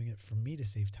selfishly, I was doing it for me to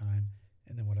save time.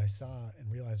 And then what I saw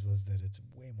and realized was that it's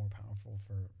way more powerful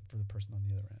for the person on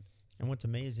the other end. And what's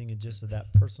amazing is just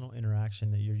that personal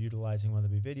interaction that you're utilizing, whether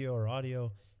it be video or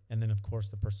audio. And then, of course,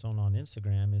 the persona on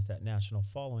Instagram is that national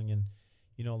following. And,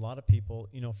 a lot of people,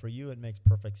 for you, it makes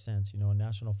perfect sense. A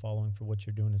national following for what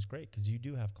you're doing is great because you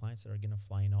do have clients that are going to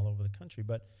fly in all over the country.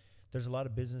 But there's a lot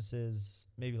of businesses,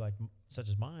 maybe like such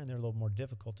as mine, they're a little more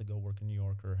difficult to go work in New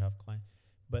York or have clients.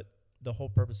 But the whole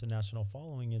purpose of national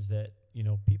following is that,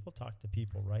 people talk to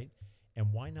people, right?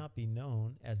 And why not be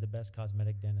known as the best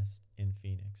cosmetic dentist in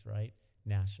Phoenix, right?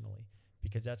 Nationally,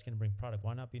 because that's going to bring product.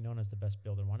 Why not be known as the best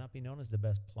builder? Why not be known as the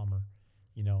best plumber,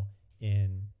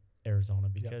 in Arizona?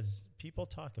 Because people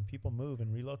talk and people move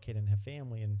and relocate and have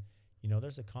family. And,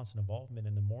 there's a constant involvement.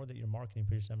 And the more that you're marketing,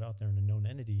 put yourself out there in a known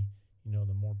entity,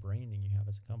 the more branding you have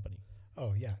as a company.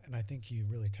 Oh, yeah. And I think you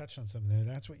really touched on something there.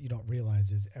 That's what you don't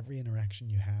realize is every interaction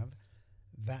you have,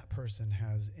 that person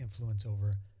has influence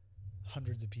over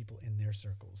hundreds of people in their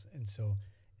circles. And so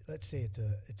let's say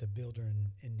it's a builder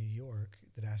in New York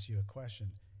that asks you a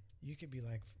question. You could be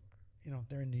like,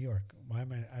 they're in New York. Why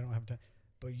am I don't have time.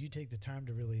 But you take the time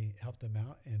to really help them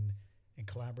out and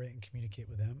collaborate and communicate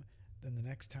with them. Then the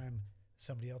next time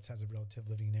somebody else has a relative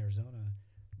living in Arizona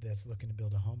that's looking to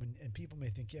build a home, and people may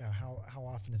think, yeah, how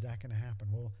often is that going to happen?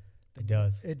 Well, it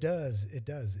does. It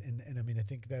does. And I mean, I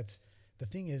think that's the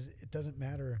thing is, it doesn't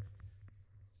matter.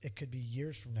 It could be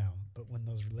years from now, but when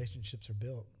those relationships are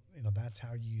built, that's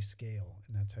how you scale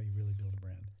and that's how you really build a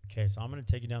brand. Okay, so I'm going to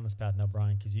take you down this path now,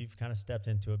 Brian, because you've kind of stepped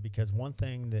into it. Because one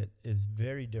thing that is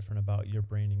very different about your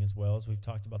branding as well is we've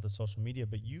talked about the social media,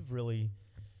 but you've really,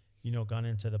 gone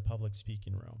into the public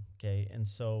speaking realm. Okay, and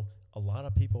so a lot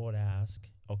of people would ask,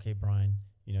 okay, Brian,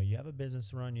 you have a business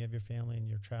to run, you have your family, and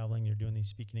you're traveling, you're doing these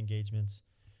speaking engagements.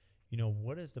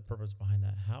 What is the purpose behind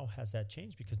that? How has that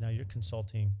changed? Because now you're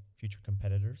consulting future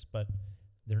competitors, but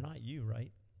they're not you,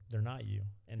 right? They're not you.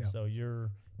 And so you're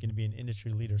going to be an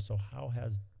industry leader. So how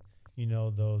has,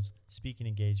 those speaking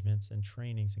engagements and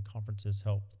trainings and conferences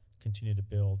helped continue to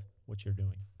build what you're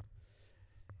doing?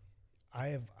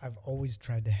 I've always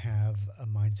tried to have a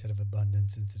mindset of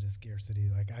abundance instead of scarcity.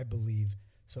 Like I believe,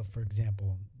 so for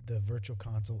example, the virtual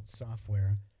consult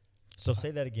software. So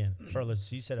say that again.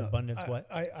 Carlos, you said abundance what?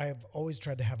 I've always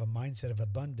tried to have a mindset of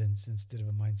abundance instead of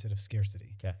a mindset of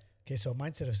scarcity. Okay, so a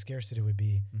mindset of scarcity would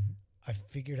be, I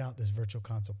figured out this virtual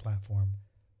consult platform.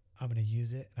 I'm going to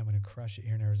use it and I'm going to crush it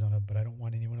here in Arizona, but I don't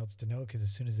want anyone else to know because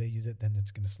as soon as they use it, then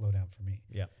it's going to slow down for me.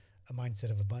 Yeah. A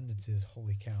mindset of abundance is,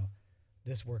 holy cow,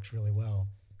 this works really well.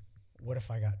 What if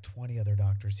I got 20 other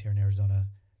doctors here in Arizona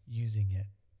using it?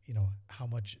 How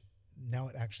much now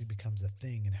it actually becomes a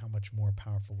thing and how much more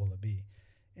powerful will it be?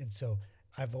 And so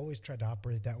I've always tried to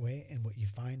operate that way. And what you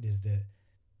find is that,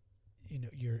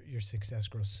 your success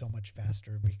grows so much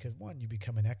faster because one, you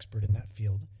become an expert in that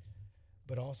field,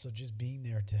 but also just being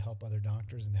there to help other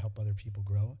doctors and help other people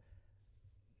grow.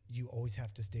 You always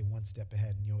have to stay one step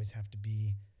ahead and you always have to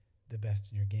be the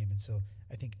best in your game. And so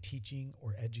I think teaching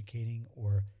or educating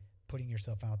or putting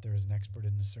yourself out there as an expert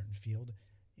in a certain field,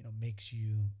 makes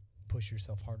you push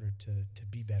yourself harder to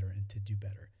be better and to do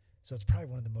better. So it's probably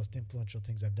one of the most influential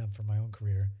things I've done for my own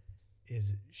career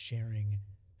is sharing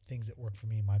things that work for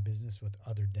me in my business with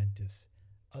other dentists,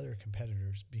 other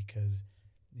competitors, because,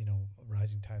 you know, a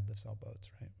rising tide lifts all boats,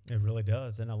 right? It really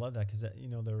does. And I love that because, you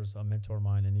know, there was a mentor of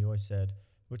mine and he always said,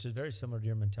 which is very similar to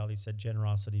your mentality, he said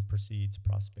generosity precedes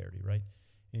prosperity, right?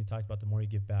 And he talked about the more you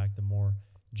give back, the more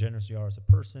generous you are as a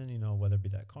person, you know, whether it be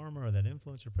that karma or that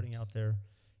influence you're putting out there,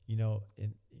 you know,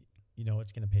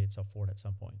 it's going to pay itself forward at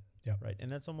some point. Yeah. Right.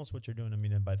 And that's almost what you're doing. I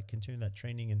mean, and by continuing that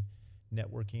training and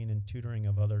networking and tutoring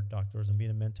of other doctors and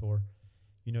being a mentor,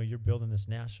 you know, you're building this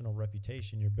national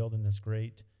reputation, you're building this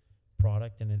great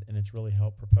product, and it's really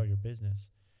helped propel your business.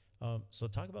 So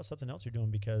talk about something else you're doing,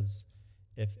 because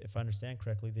if I understand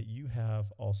correctly, that you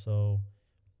have also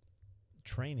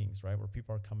trainings, right, where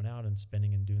people are coming out and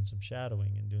spending and doing some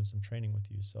shadowing and doing some training with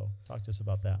you. So talk to us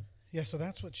about that. Yeah, so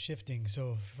that's what's shifting.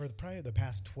 So for probably the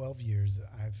past 12 years,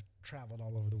 I've traveled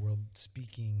all over the world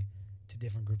speaking to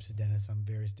different groups of dentists on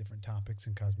various different topics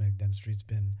in cosmetic dentistry. It's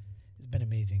been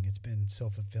amazing. It's been so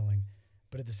fulfilling.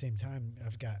 But at the same time,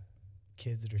 I've got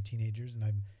kids that are teenagers, and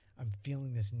I'm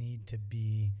feeling this need to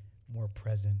be more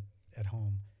present at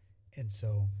home. And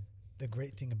so the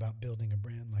great thing about building a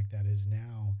brand like that is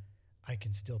now I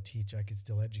can still teach, I can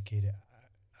still educate it.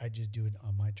 I just do it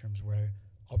on my terms, where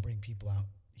I'll bring people out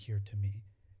here to me.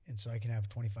 And so I can have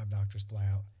 25 doctors fly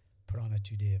out, put on a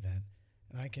 2-day event,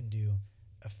 and I can do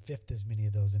a fifth as many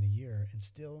of those in a year and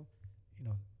still, you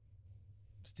know,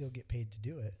 still get paid to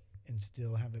do it and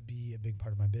still have it be a big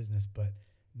part of my business, but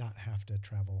not have to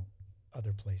travel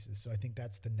other places. So I think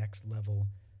that's the next level.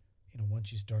 You know,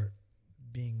 once you start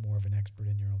being more of an expert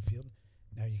in your own field,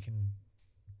 now you can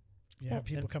have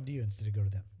people come to you instead of go to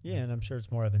them. Yeah, and I'm sure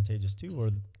it's more advantageous too, where,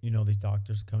 you know, these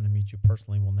doctors come to meet you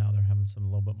personally. Well, now they're having some a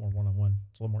little bit more one-on-one.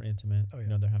 It's a little more intimate. Oh, yeah. You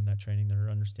know, they're having that training. They're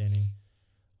understanding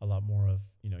a lot more of,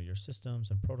 you know, your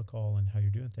systems and protocol and how you're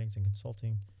doing things and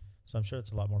consulting. So I'm sure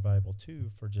it's a lot more valuable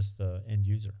too for just the end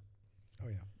user. Oh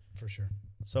yeah, for sure.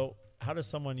 So how does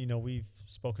someone, you know, we've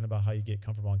spoken about how you get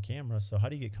comfortable on camera. So how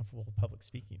do you get comfortable with public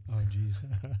speaking? Oh, geez.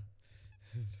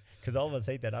 Because all of us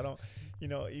hate that. I don't, you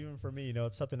know, even for me, you know,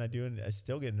 it's something I do and I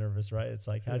still get nervous, right? It's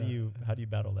like, how do you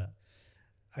battle that?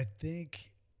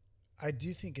 I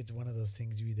do think it's one of those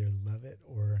things you either love it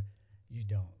or you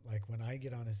don't. Like when I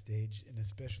get on a stage, and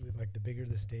especially like the bigger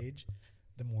the stage,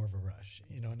 the more of a rush,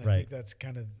 you know, and I think that's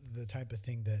kind of the type of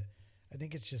thing that I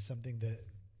think it's just something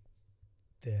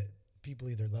that people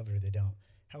either love it or they don't.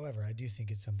 However, I do think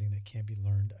it's something that can be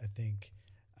learned. I think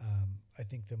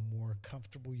the more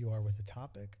comfortable you are with the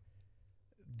topic,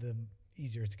 the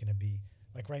easier it's going to be.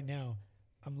 Like right now,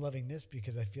 I'm loving this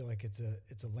because I feel like it's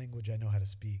a language I know how to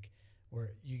speak.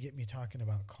 Where you get me talking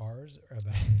about cars or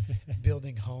about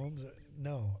building homes,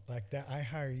 no, like that. I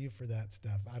hire you for that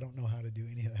stuff. I don't know how to do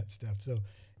any of that stuff. So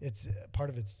it's part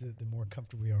of it's the more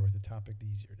comfortable we are with the topic, the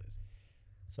easier it is.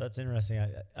 So that's interesting.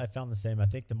 I found the same. I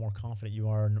think the more confident you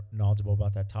are knowledgeable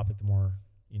about that topic, the more,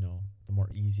 you know, the more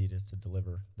easy it is to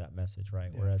deliver that message,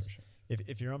 right? Yeah, Whereas sure.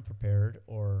 if you're unprepared,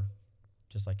 or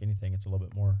just like anything, it's a little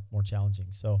bit more challenging.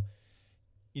 So,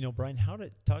 you know, Brian,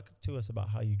 talk to us about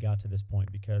how you got to this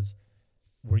point, because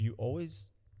were you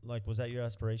always, like, was that your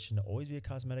aspiration to always be a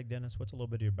cosmetic dentist? What's a little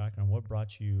bit of your background? What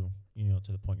brought you, you know,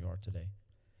 to the point you are today?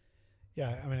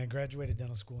 Yeah, I mean, I graduated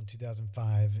dental school in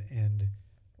 2005, and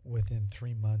within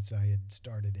 3 months, I had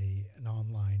started an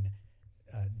online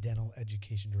dental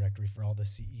education directory for all the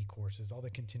CE courses, all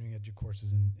the continuing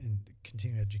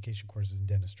education courses in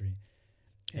dentistry.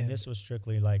 And this was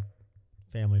strictly like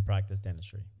family practice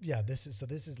dentistry. Yeah, this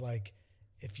is like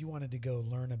if you wanted to go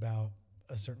learn about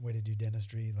a certain way to do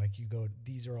dentistry, like you go,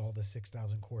 these are all the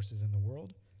 6,000 courses in the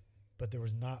world, but there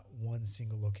was not one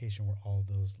single location where all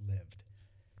those lived.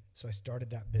 So I started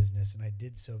that business, and I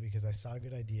did so because I saw a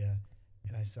good idea,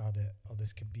 and I saw that,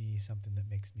 this could be something that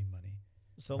makes me money.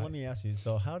 So let me ask you,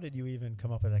 so how did you even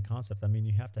come up with that concept? I mean,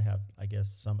 you have to have, I guess,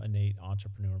 some innate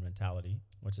entrepreneur mentality,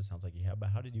 which it sounds like you have, but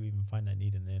how did you even find that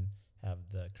need and then have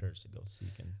the courage to go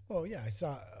seek? And well, yeah, I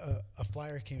saw a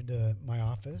flyer came to my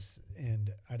office,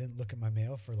 and I didn't look at my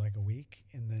mail for like a week.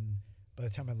 And then by the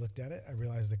time I looked at it, I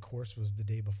realized the course was the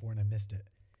day before and I missed it.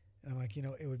 And I'm like, you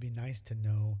know, it would be nice to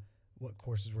know what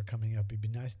courses were coming up. It'd be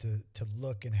nice to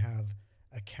look and have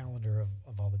a calendar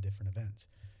of all the different events.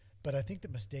 But I think the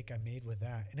mistake I made with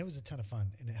that, and it was a ton of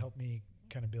fun, and it helped me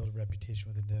kind of build a reputation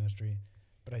within dentistry,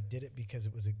 but I did it because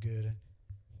it was a good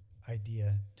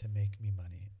idea to make me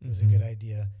money. It was a good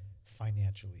idea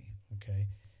financially, okay?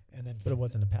 And then, but it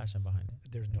wasn't a passion behind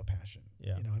it. There's no passion.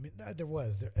 Yeah. You know, I mean,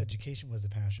 education was the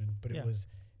passion, but it was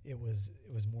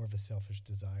more of a selfish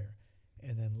desire.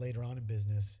 And then later on in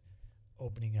business,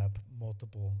 opening up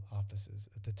multiple offices.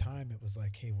 At the time, it was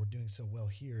like, hey, we're doing so well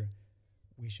here,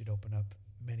 we should open up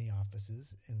many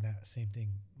offices. And that same thing,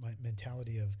 my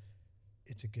mentality of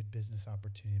it's a good business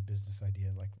opportunity, business idea,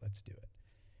 like let's do it.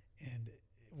 And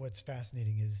what's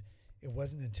fascinating is it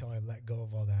wasn't until I let go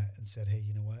of all that and said, hey,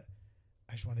 you know what?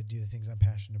 I just want to do the things I'm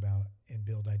passionate about and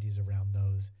build ideas around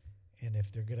those. And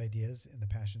if they're good ideas and the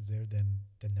passion's there, then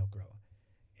they'll grow.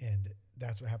 And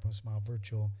that's what happened with Smile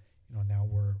Virtual. You know, now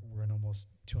we're in almost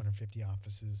 250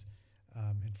 offices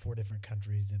in 4 different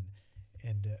countries,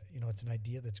 and you know, it's an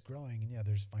idea that's growing. And yeah,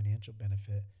 there's financial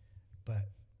benefit, but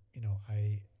you know,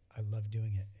 I love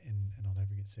doing it, and I'll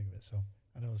never get sick of it. So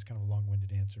I know it's kind of a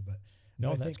long-winded answer, but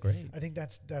no, that's great. I think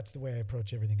that's the way I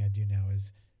approach everything I do now.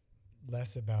 Is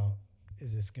less about,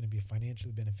 is this going to be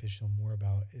financially beneficial? More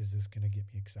about, is this going to get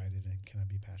me excited, and can I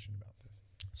be passionate about this?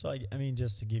 So I mean,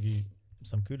 just to give you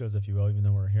some kudos, if you will, even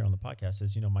though we're here on the podcast,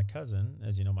 is, you know, my cousin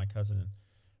and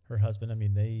her husband, I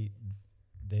mean,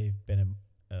 they've been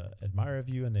admirer of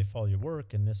you, and they follow your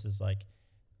work. And this is like,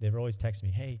 they've always texted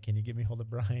me, hey, can you get me hold of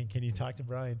Brian? Can you talk to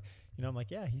Brian? You know, I'm like,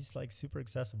 yeah, he's like super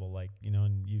accessible. Like, you know,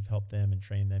 and you've helped them and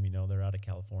trained them. You know, they're out of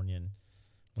California and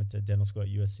went to dental school at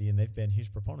USC, and they've been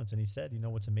huge proponents. And he said, you know,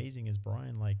 what's amazing is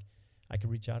Brian, like, I could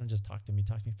reach out and just talk to me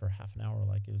for half an hour.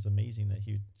 Like, it was amazing that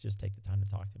he would just take the time to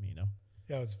talk to me, you know?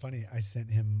 Yeah, it was funny. I sent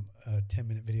him a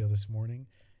 10-minute video this morning,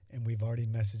 and we've already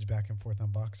messaged back and forth on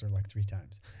Voxer like 3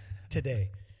 times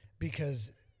today,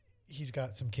 because he's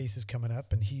got some cases coming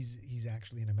up, and he's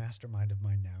actually in a mastermind of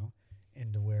mine now,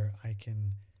 and to where I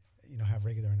can, you know, have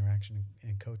regular interaction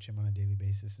and coach him on a daily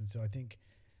basis. And so I think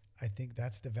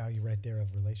that's the value right there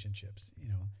of relationships. You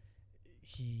know,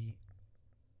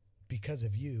 because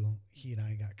of you, he and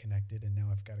I got connected, and now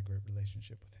I've got a great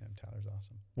relationship with him. Tyler's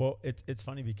awesome. Well, it's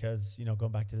funny because, you know,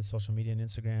 going back to the social media and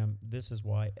Instagram, this is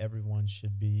why everyone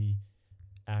should be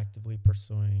actively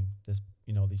pursuing this,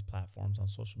 you know, these platforms on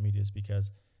social media, is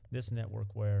because this network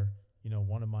where, you know,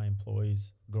 one of my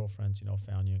employees' girlfriends, you know,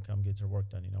 found you and come gets her work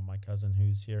done, you know, my cousin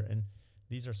who's here. And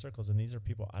these are circles, and these are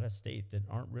people out of state that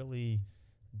aren't really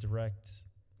direct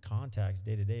contacts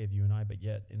day to day of you and I, but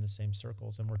yet in the same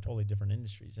circles, and we're totally different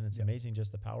industries. And it's amazing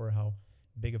just the power of how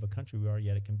big of a country we are,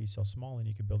 yet it can be so small, and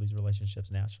you can build these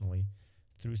relationships nationally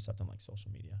through something like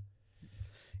social media.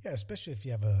 Yeah, especially if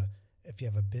you have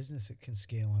a business that can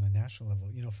scale on a national level.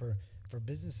 You know, for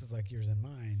businesses like yours and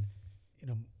mine, you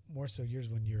know, more so yours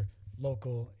when you're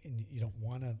local and you don't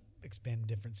want to expand in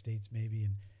different states maybe,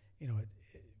 and you know,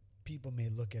 people may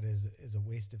look at it as a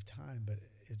waste of time, but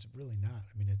it's really not.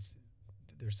 I mean,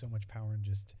 there's so much power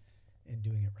in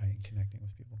doing it right and connecting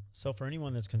with people. So for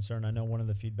anyone that's concerned, I know one of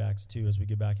the feedbacks too, as we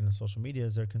get back into social media,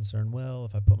 is they're concerned, well,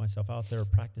 if I put myself out there,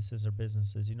 practices or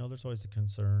businesses, you know, there's always the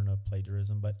concern of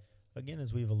plagiarism. But again,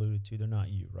 as we've alluded to, they're not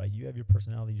you, right? You have your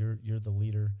personality. You're the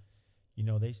leader. You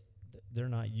know, they're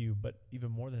not you, but even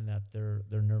more than that,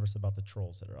 they're nervous about the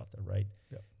trolls that are out there, right?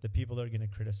 Yep. The people that are going to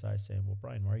criticize, saying, well,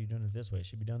 Brian, why are you doing it this way? It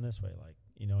should be done this way. Like,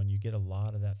 you know, and you get a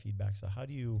lot of that feedback. So how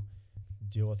do you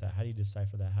deal with that? How do you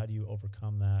decipher that? How do you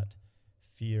overcome that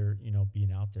fear, you know,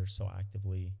 being out there so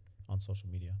actively on social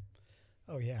media?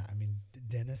 Oh yeah. I mean,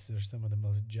 dentists are some of the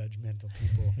most judgmental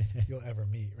people you'll ever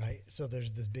meet, right? So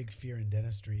there's this big fear in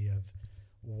dentistry of,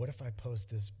 well, what if I post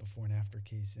this before and after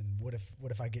case, and what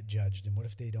if I get judged, and what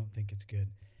if they don't think it's good?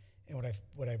 And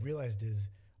what I realized is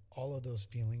all of those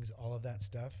feelings, all of that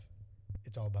stuff,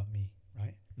 it's all about me,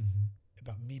 right? Mm-hmm.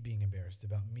 About me being embarrassed,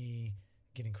 about me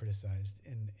getting criticized.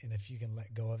 And if you can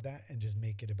let go of that and just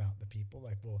make it about the people,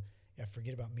 like, well, yeah,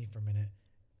 forget about me for a minute.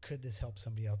 Could this help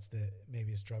somebody else that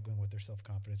maybe is struggling with their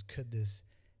self-confidence? Could this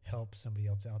help somebody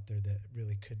else out there that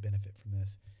really could benefit from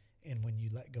this? And when you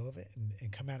let go of it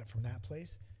and come at it from that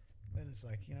place, then it's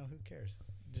like, you know, who cares?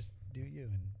 Just do you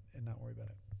and not worry about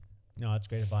it. No, that's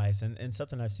great advice. And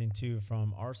something I've seen too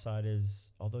from our side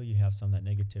is, although you have some of that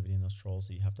negativity and those trolls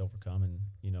that you have to overcome and,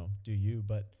 you know, do you,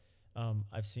 but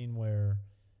I've seen where,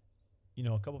 you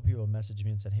know, a couple of people have messaged me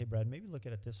and said, hey, Brad, maybe look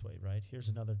at it this way, right? Here's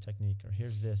another technique, or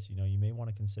here's this, you know, you may want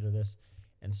to consider this.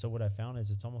 And so what I found is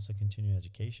it's almost a continuing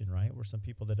education, right? Where some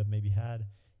people that have maybe had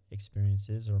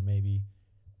experiences or maybe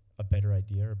a better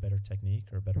idea or a better technique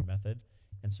or a better method.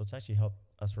 And so it's actually helped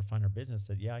us refine our business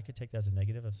that, yeah, I could take that as a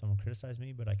negative if someone criticized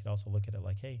me, but I could also look at it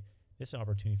like, hey, this is an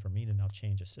opportunity for me to now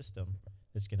change a system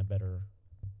that's going to better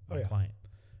my client.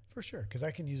 For sure. Because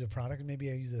I can use a product, and maybe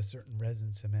I use a certain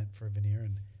resin cement for a veneer,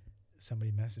 and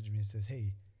somebody messaged me and says,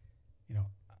 hey, you know,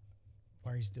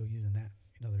 why are you still using that?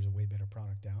 You know, there's a way better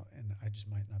product out, and I just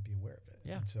might not be aware of it.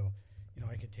 Yeah. And so, you know,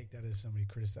 I could take that as somebody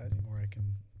criticizing, or I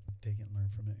can take it and learn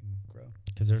from it and grow.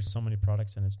 Because there's so many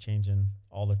products and it's changing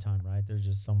all the time, right? There's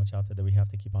just so much out there that we have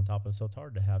to keep on top of. So it's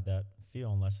hard to have that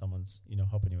feel unless someone's,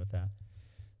 helping you with that.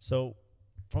 So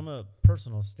from a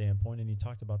personal standpoint, and you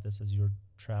talked about this as you're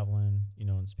traveling,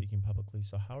 and speaking publicly.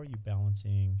 So how are you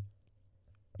balancing,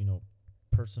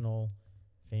 personal,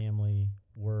 family,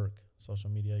 work, social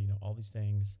media, all these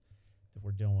things that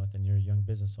we're dealing with, and you're a young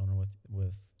business owner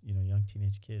with young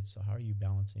teenage kids. So how are you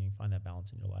find that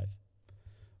balance in your life?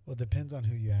 Well, it depends on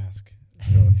who you ask.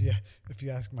 So if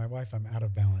you ask my wife, I'm out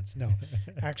of balance. No,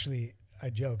 actually, I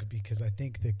joke because I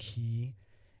think the key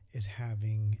is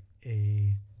having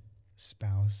a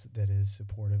spouse that is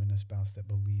supportive and a spouse that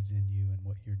believes in you and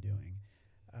what you're doing.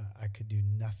 I could do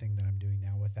nothing that I'm doing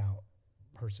now without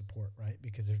her support, right?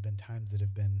 Because there's been times that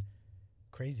have been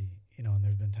crazy, and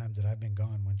there's been times that I've been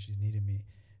gone when she's needed me.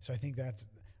 So I think that's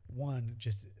one,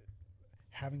 just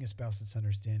having a spouse that's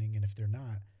understanding, and if they're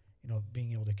not,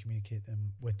 being able to communicate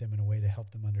with them in a way to help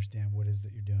them understand what it is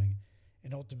that you're doing,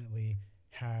 and ultimately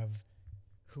have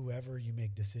whoever you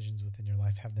make decisions with in your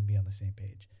life, have them be on the same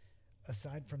page.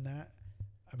 Aside from that,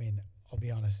 I mean, I'll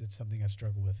be honest, it's something I've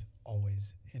struggled with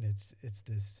always, and it's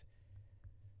this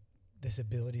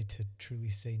ability to truly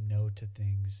say no to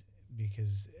things,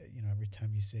 because every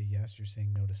time you say yes, you're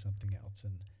saying no to something else.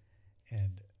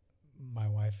 And my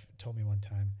wife told me one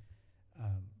time,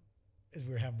 as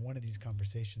we were having one of these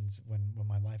conversations when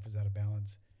my life was out of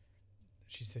balance,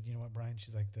 she said, "You know what, Brian?"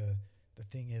 She's like, the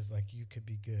thing is, like, you could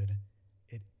be good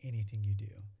at anything you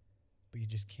do, but you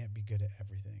just can't be good at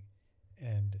everything.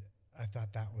 And I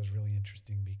thought that was really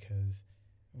interesting, because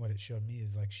what it showed me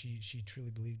is, like, she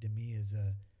truly believed in me as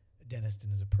a dentist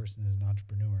and as a person, as an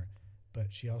entrepreneur.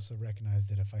 But she also recognized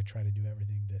that if I try to do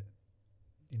everything, that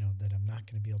that I'm not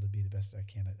going to be able to be the best that I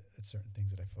can at certain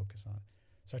things that I focus on.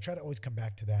 So I try to always come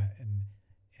back to that and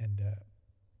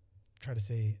try to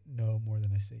say no more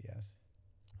than I say yes.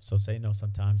 So say no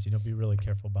sometimes. Be really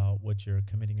careful about what you're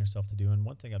committing yourself to do. And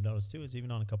one thing I've noticed too is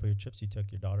even on a couple of your trips, you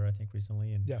took your daughter, I think,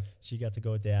 recently, and she got to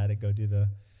go with dad and go do the,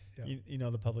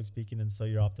 the public speaking. And so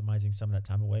you're optimizing some of that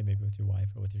time away, maybe with your wife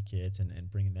or with your kids,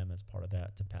 and bringing them as part of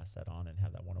that to pass that on and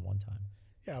have that one-on-one time.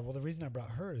 Yeah, well, the reason I brought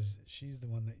her is she's the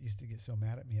one that used to get so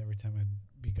mad at me every time I'd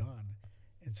be gone.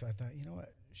 And so I thought, you know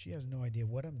what? She has no idea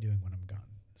what I'm doing when I'm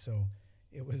gone. So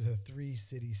it was a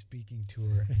 3-city speaking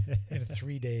tour in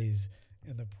 3 days.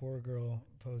 And the poor girl,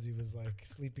 Posey, was like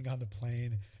sleeping on the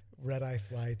plane, red-eye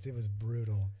flights. It was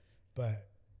brutal. But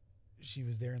she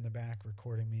was there in the back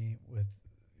recording me with,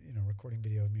 recording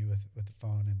video of me with the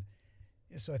phone. And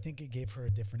so I think it gave her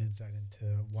a different insight into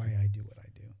why I do what I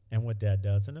do. And what dad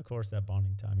does. And, of course, that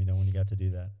bonding time, when you got to do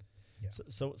that. Yeah.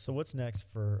 So what's next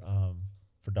for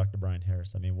Dr. Brian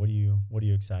Harris? I mean, what are you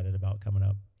excited about coming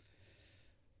up?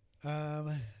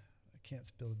 I can't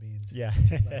spill the beans. Yeah.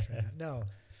 No,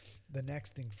 the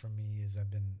next thing for me is I've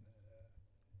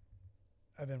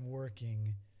been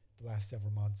working the last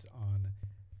several months on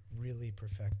really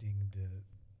perfecting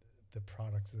the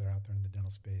products that are out there in the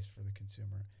dental space for the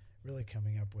consumer. Really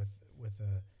coming up with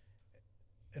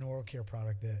an oral care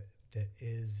product that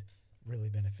is really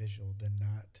beneficial,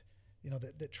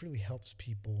 that truly helps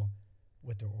people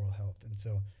with their oral health. And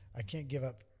so I can't give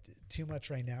up too much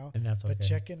right now, and that's okay. But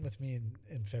check in with me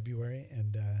in February,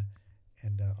 and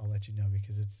I'll let you know,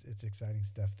 because it's exciting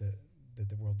stuff that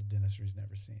the world of dentistry has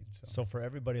never seen. So for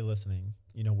everybody listening,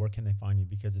 where can they find you?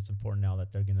 Because it's important now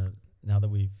that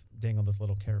we've dangled this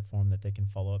little carrot for them that they can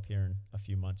follow up here in a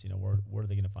few months. Where are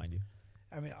they going to find you?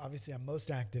 I mean, obviously, I'm most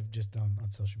active just on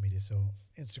social media. So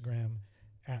Instagram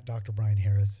at Dr. Brian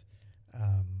Harris.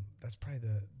 That's probably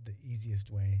the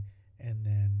easiest way. And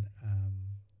then,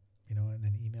 and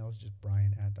then email is just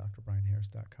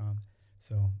brian@drbrianharris.com.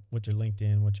 So what's your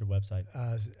LinkedIn? What's your website?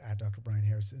 At Dr. Brian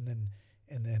Harris. And then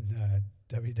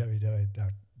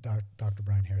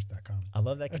www.drbrianharris.com. I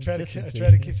love that consistency. I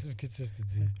try to keep some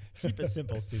consistency. Keep it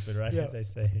simple, stupid, right? Yeah. As they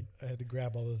say. I had to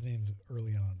grab all those names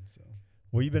early on. So.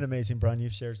 Well, you've been amazing, Brian.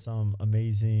 You've shared some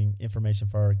amazing information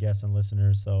for our guests and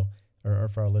listeners. Or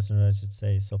for our listeners, I should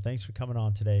say. So thanks for coming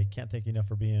on today. Can't thank you enough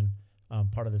for being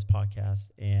part of this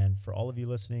podcast. And for all of you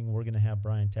listening, we're going to have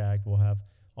Brian tagged. We'll have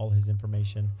all his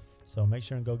information. So make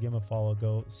sure and go give him a follow.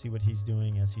 Go see what he's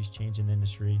doing as he's changing the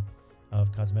industry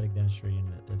of cosmetic dentistry, and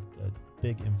is a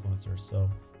big influencer. So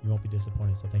you won't be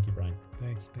disappointed. So thank you, Brian.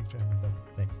 Thanks for having me, bud.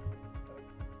 Thanks.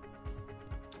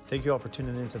 Thank you all for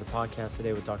tuning into the podcast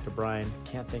today with Dr. Brian.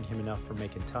 Can't thank him enough for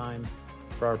making time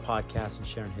for our podcast and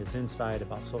sharing his insight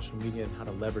about social media and how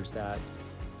to leverage that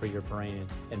for your brand.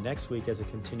 And next week, as a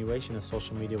continuation of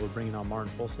social media, we're bringing on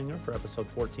Martin Holsinger for episode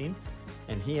 14.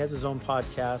 And he has his own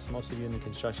podcast. Most of you in the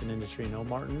construction industry know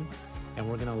Martin. and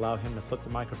we're going to allow him to flip the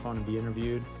microphone and be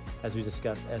interviewed as we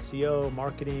discuss SEO,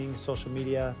 marketing, social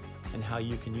media, and how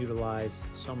you can utilize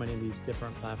so many of these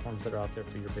different platforms that are out there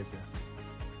for your business.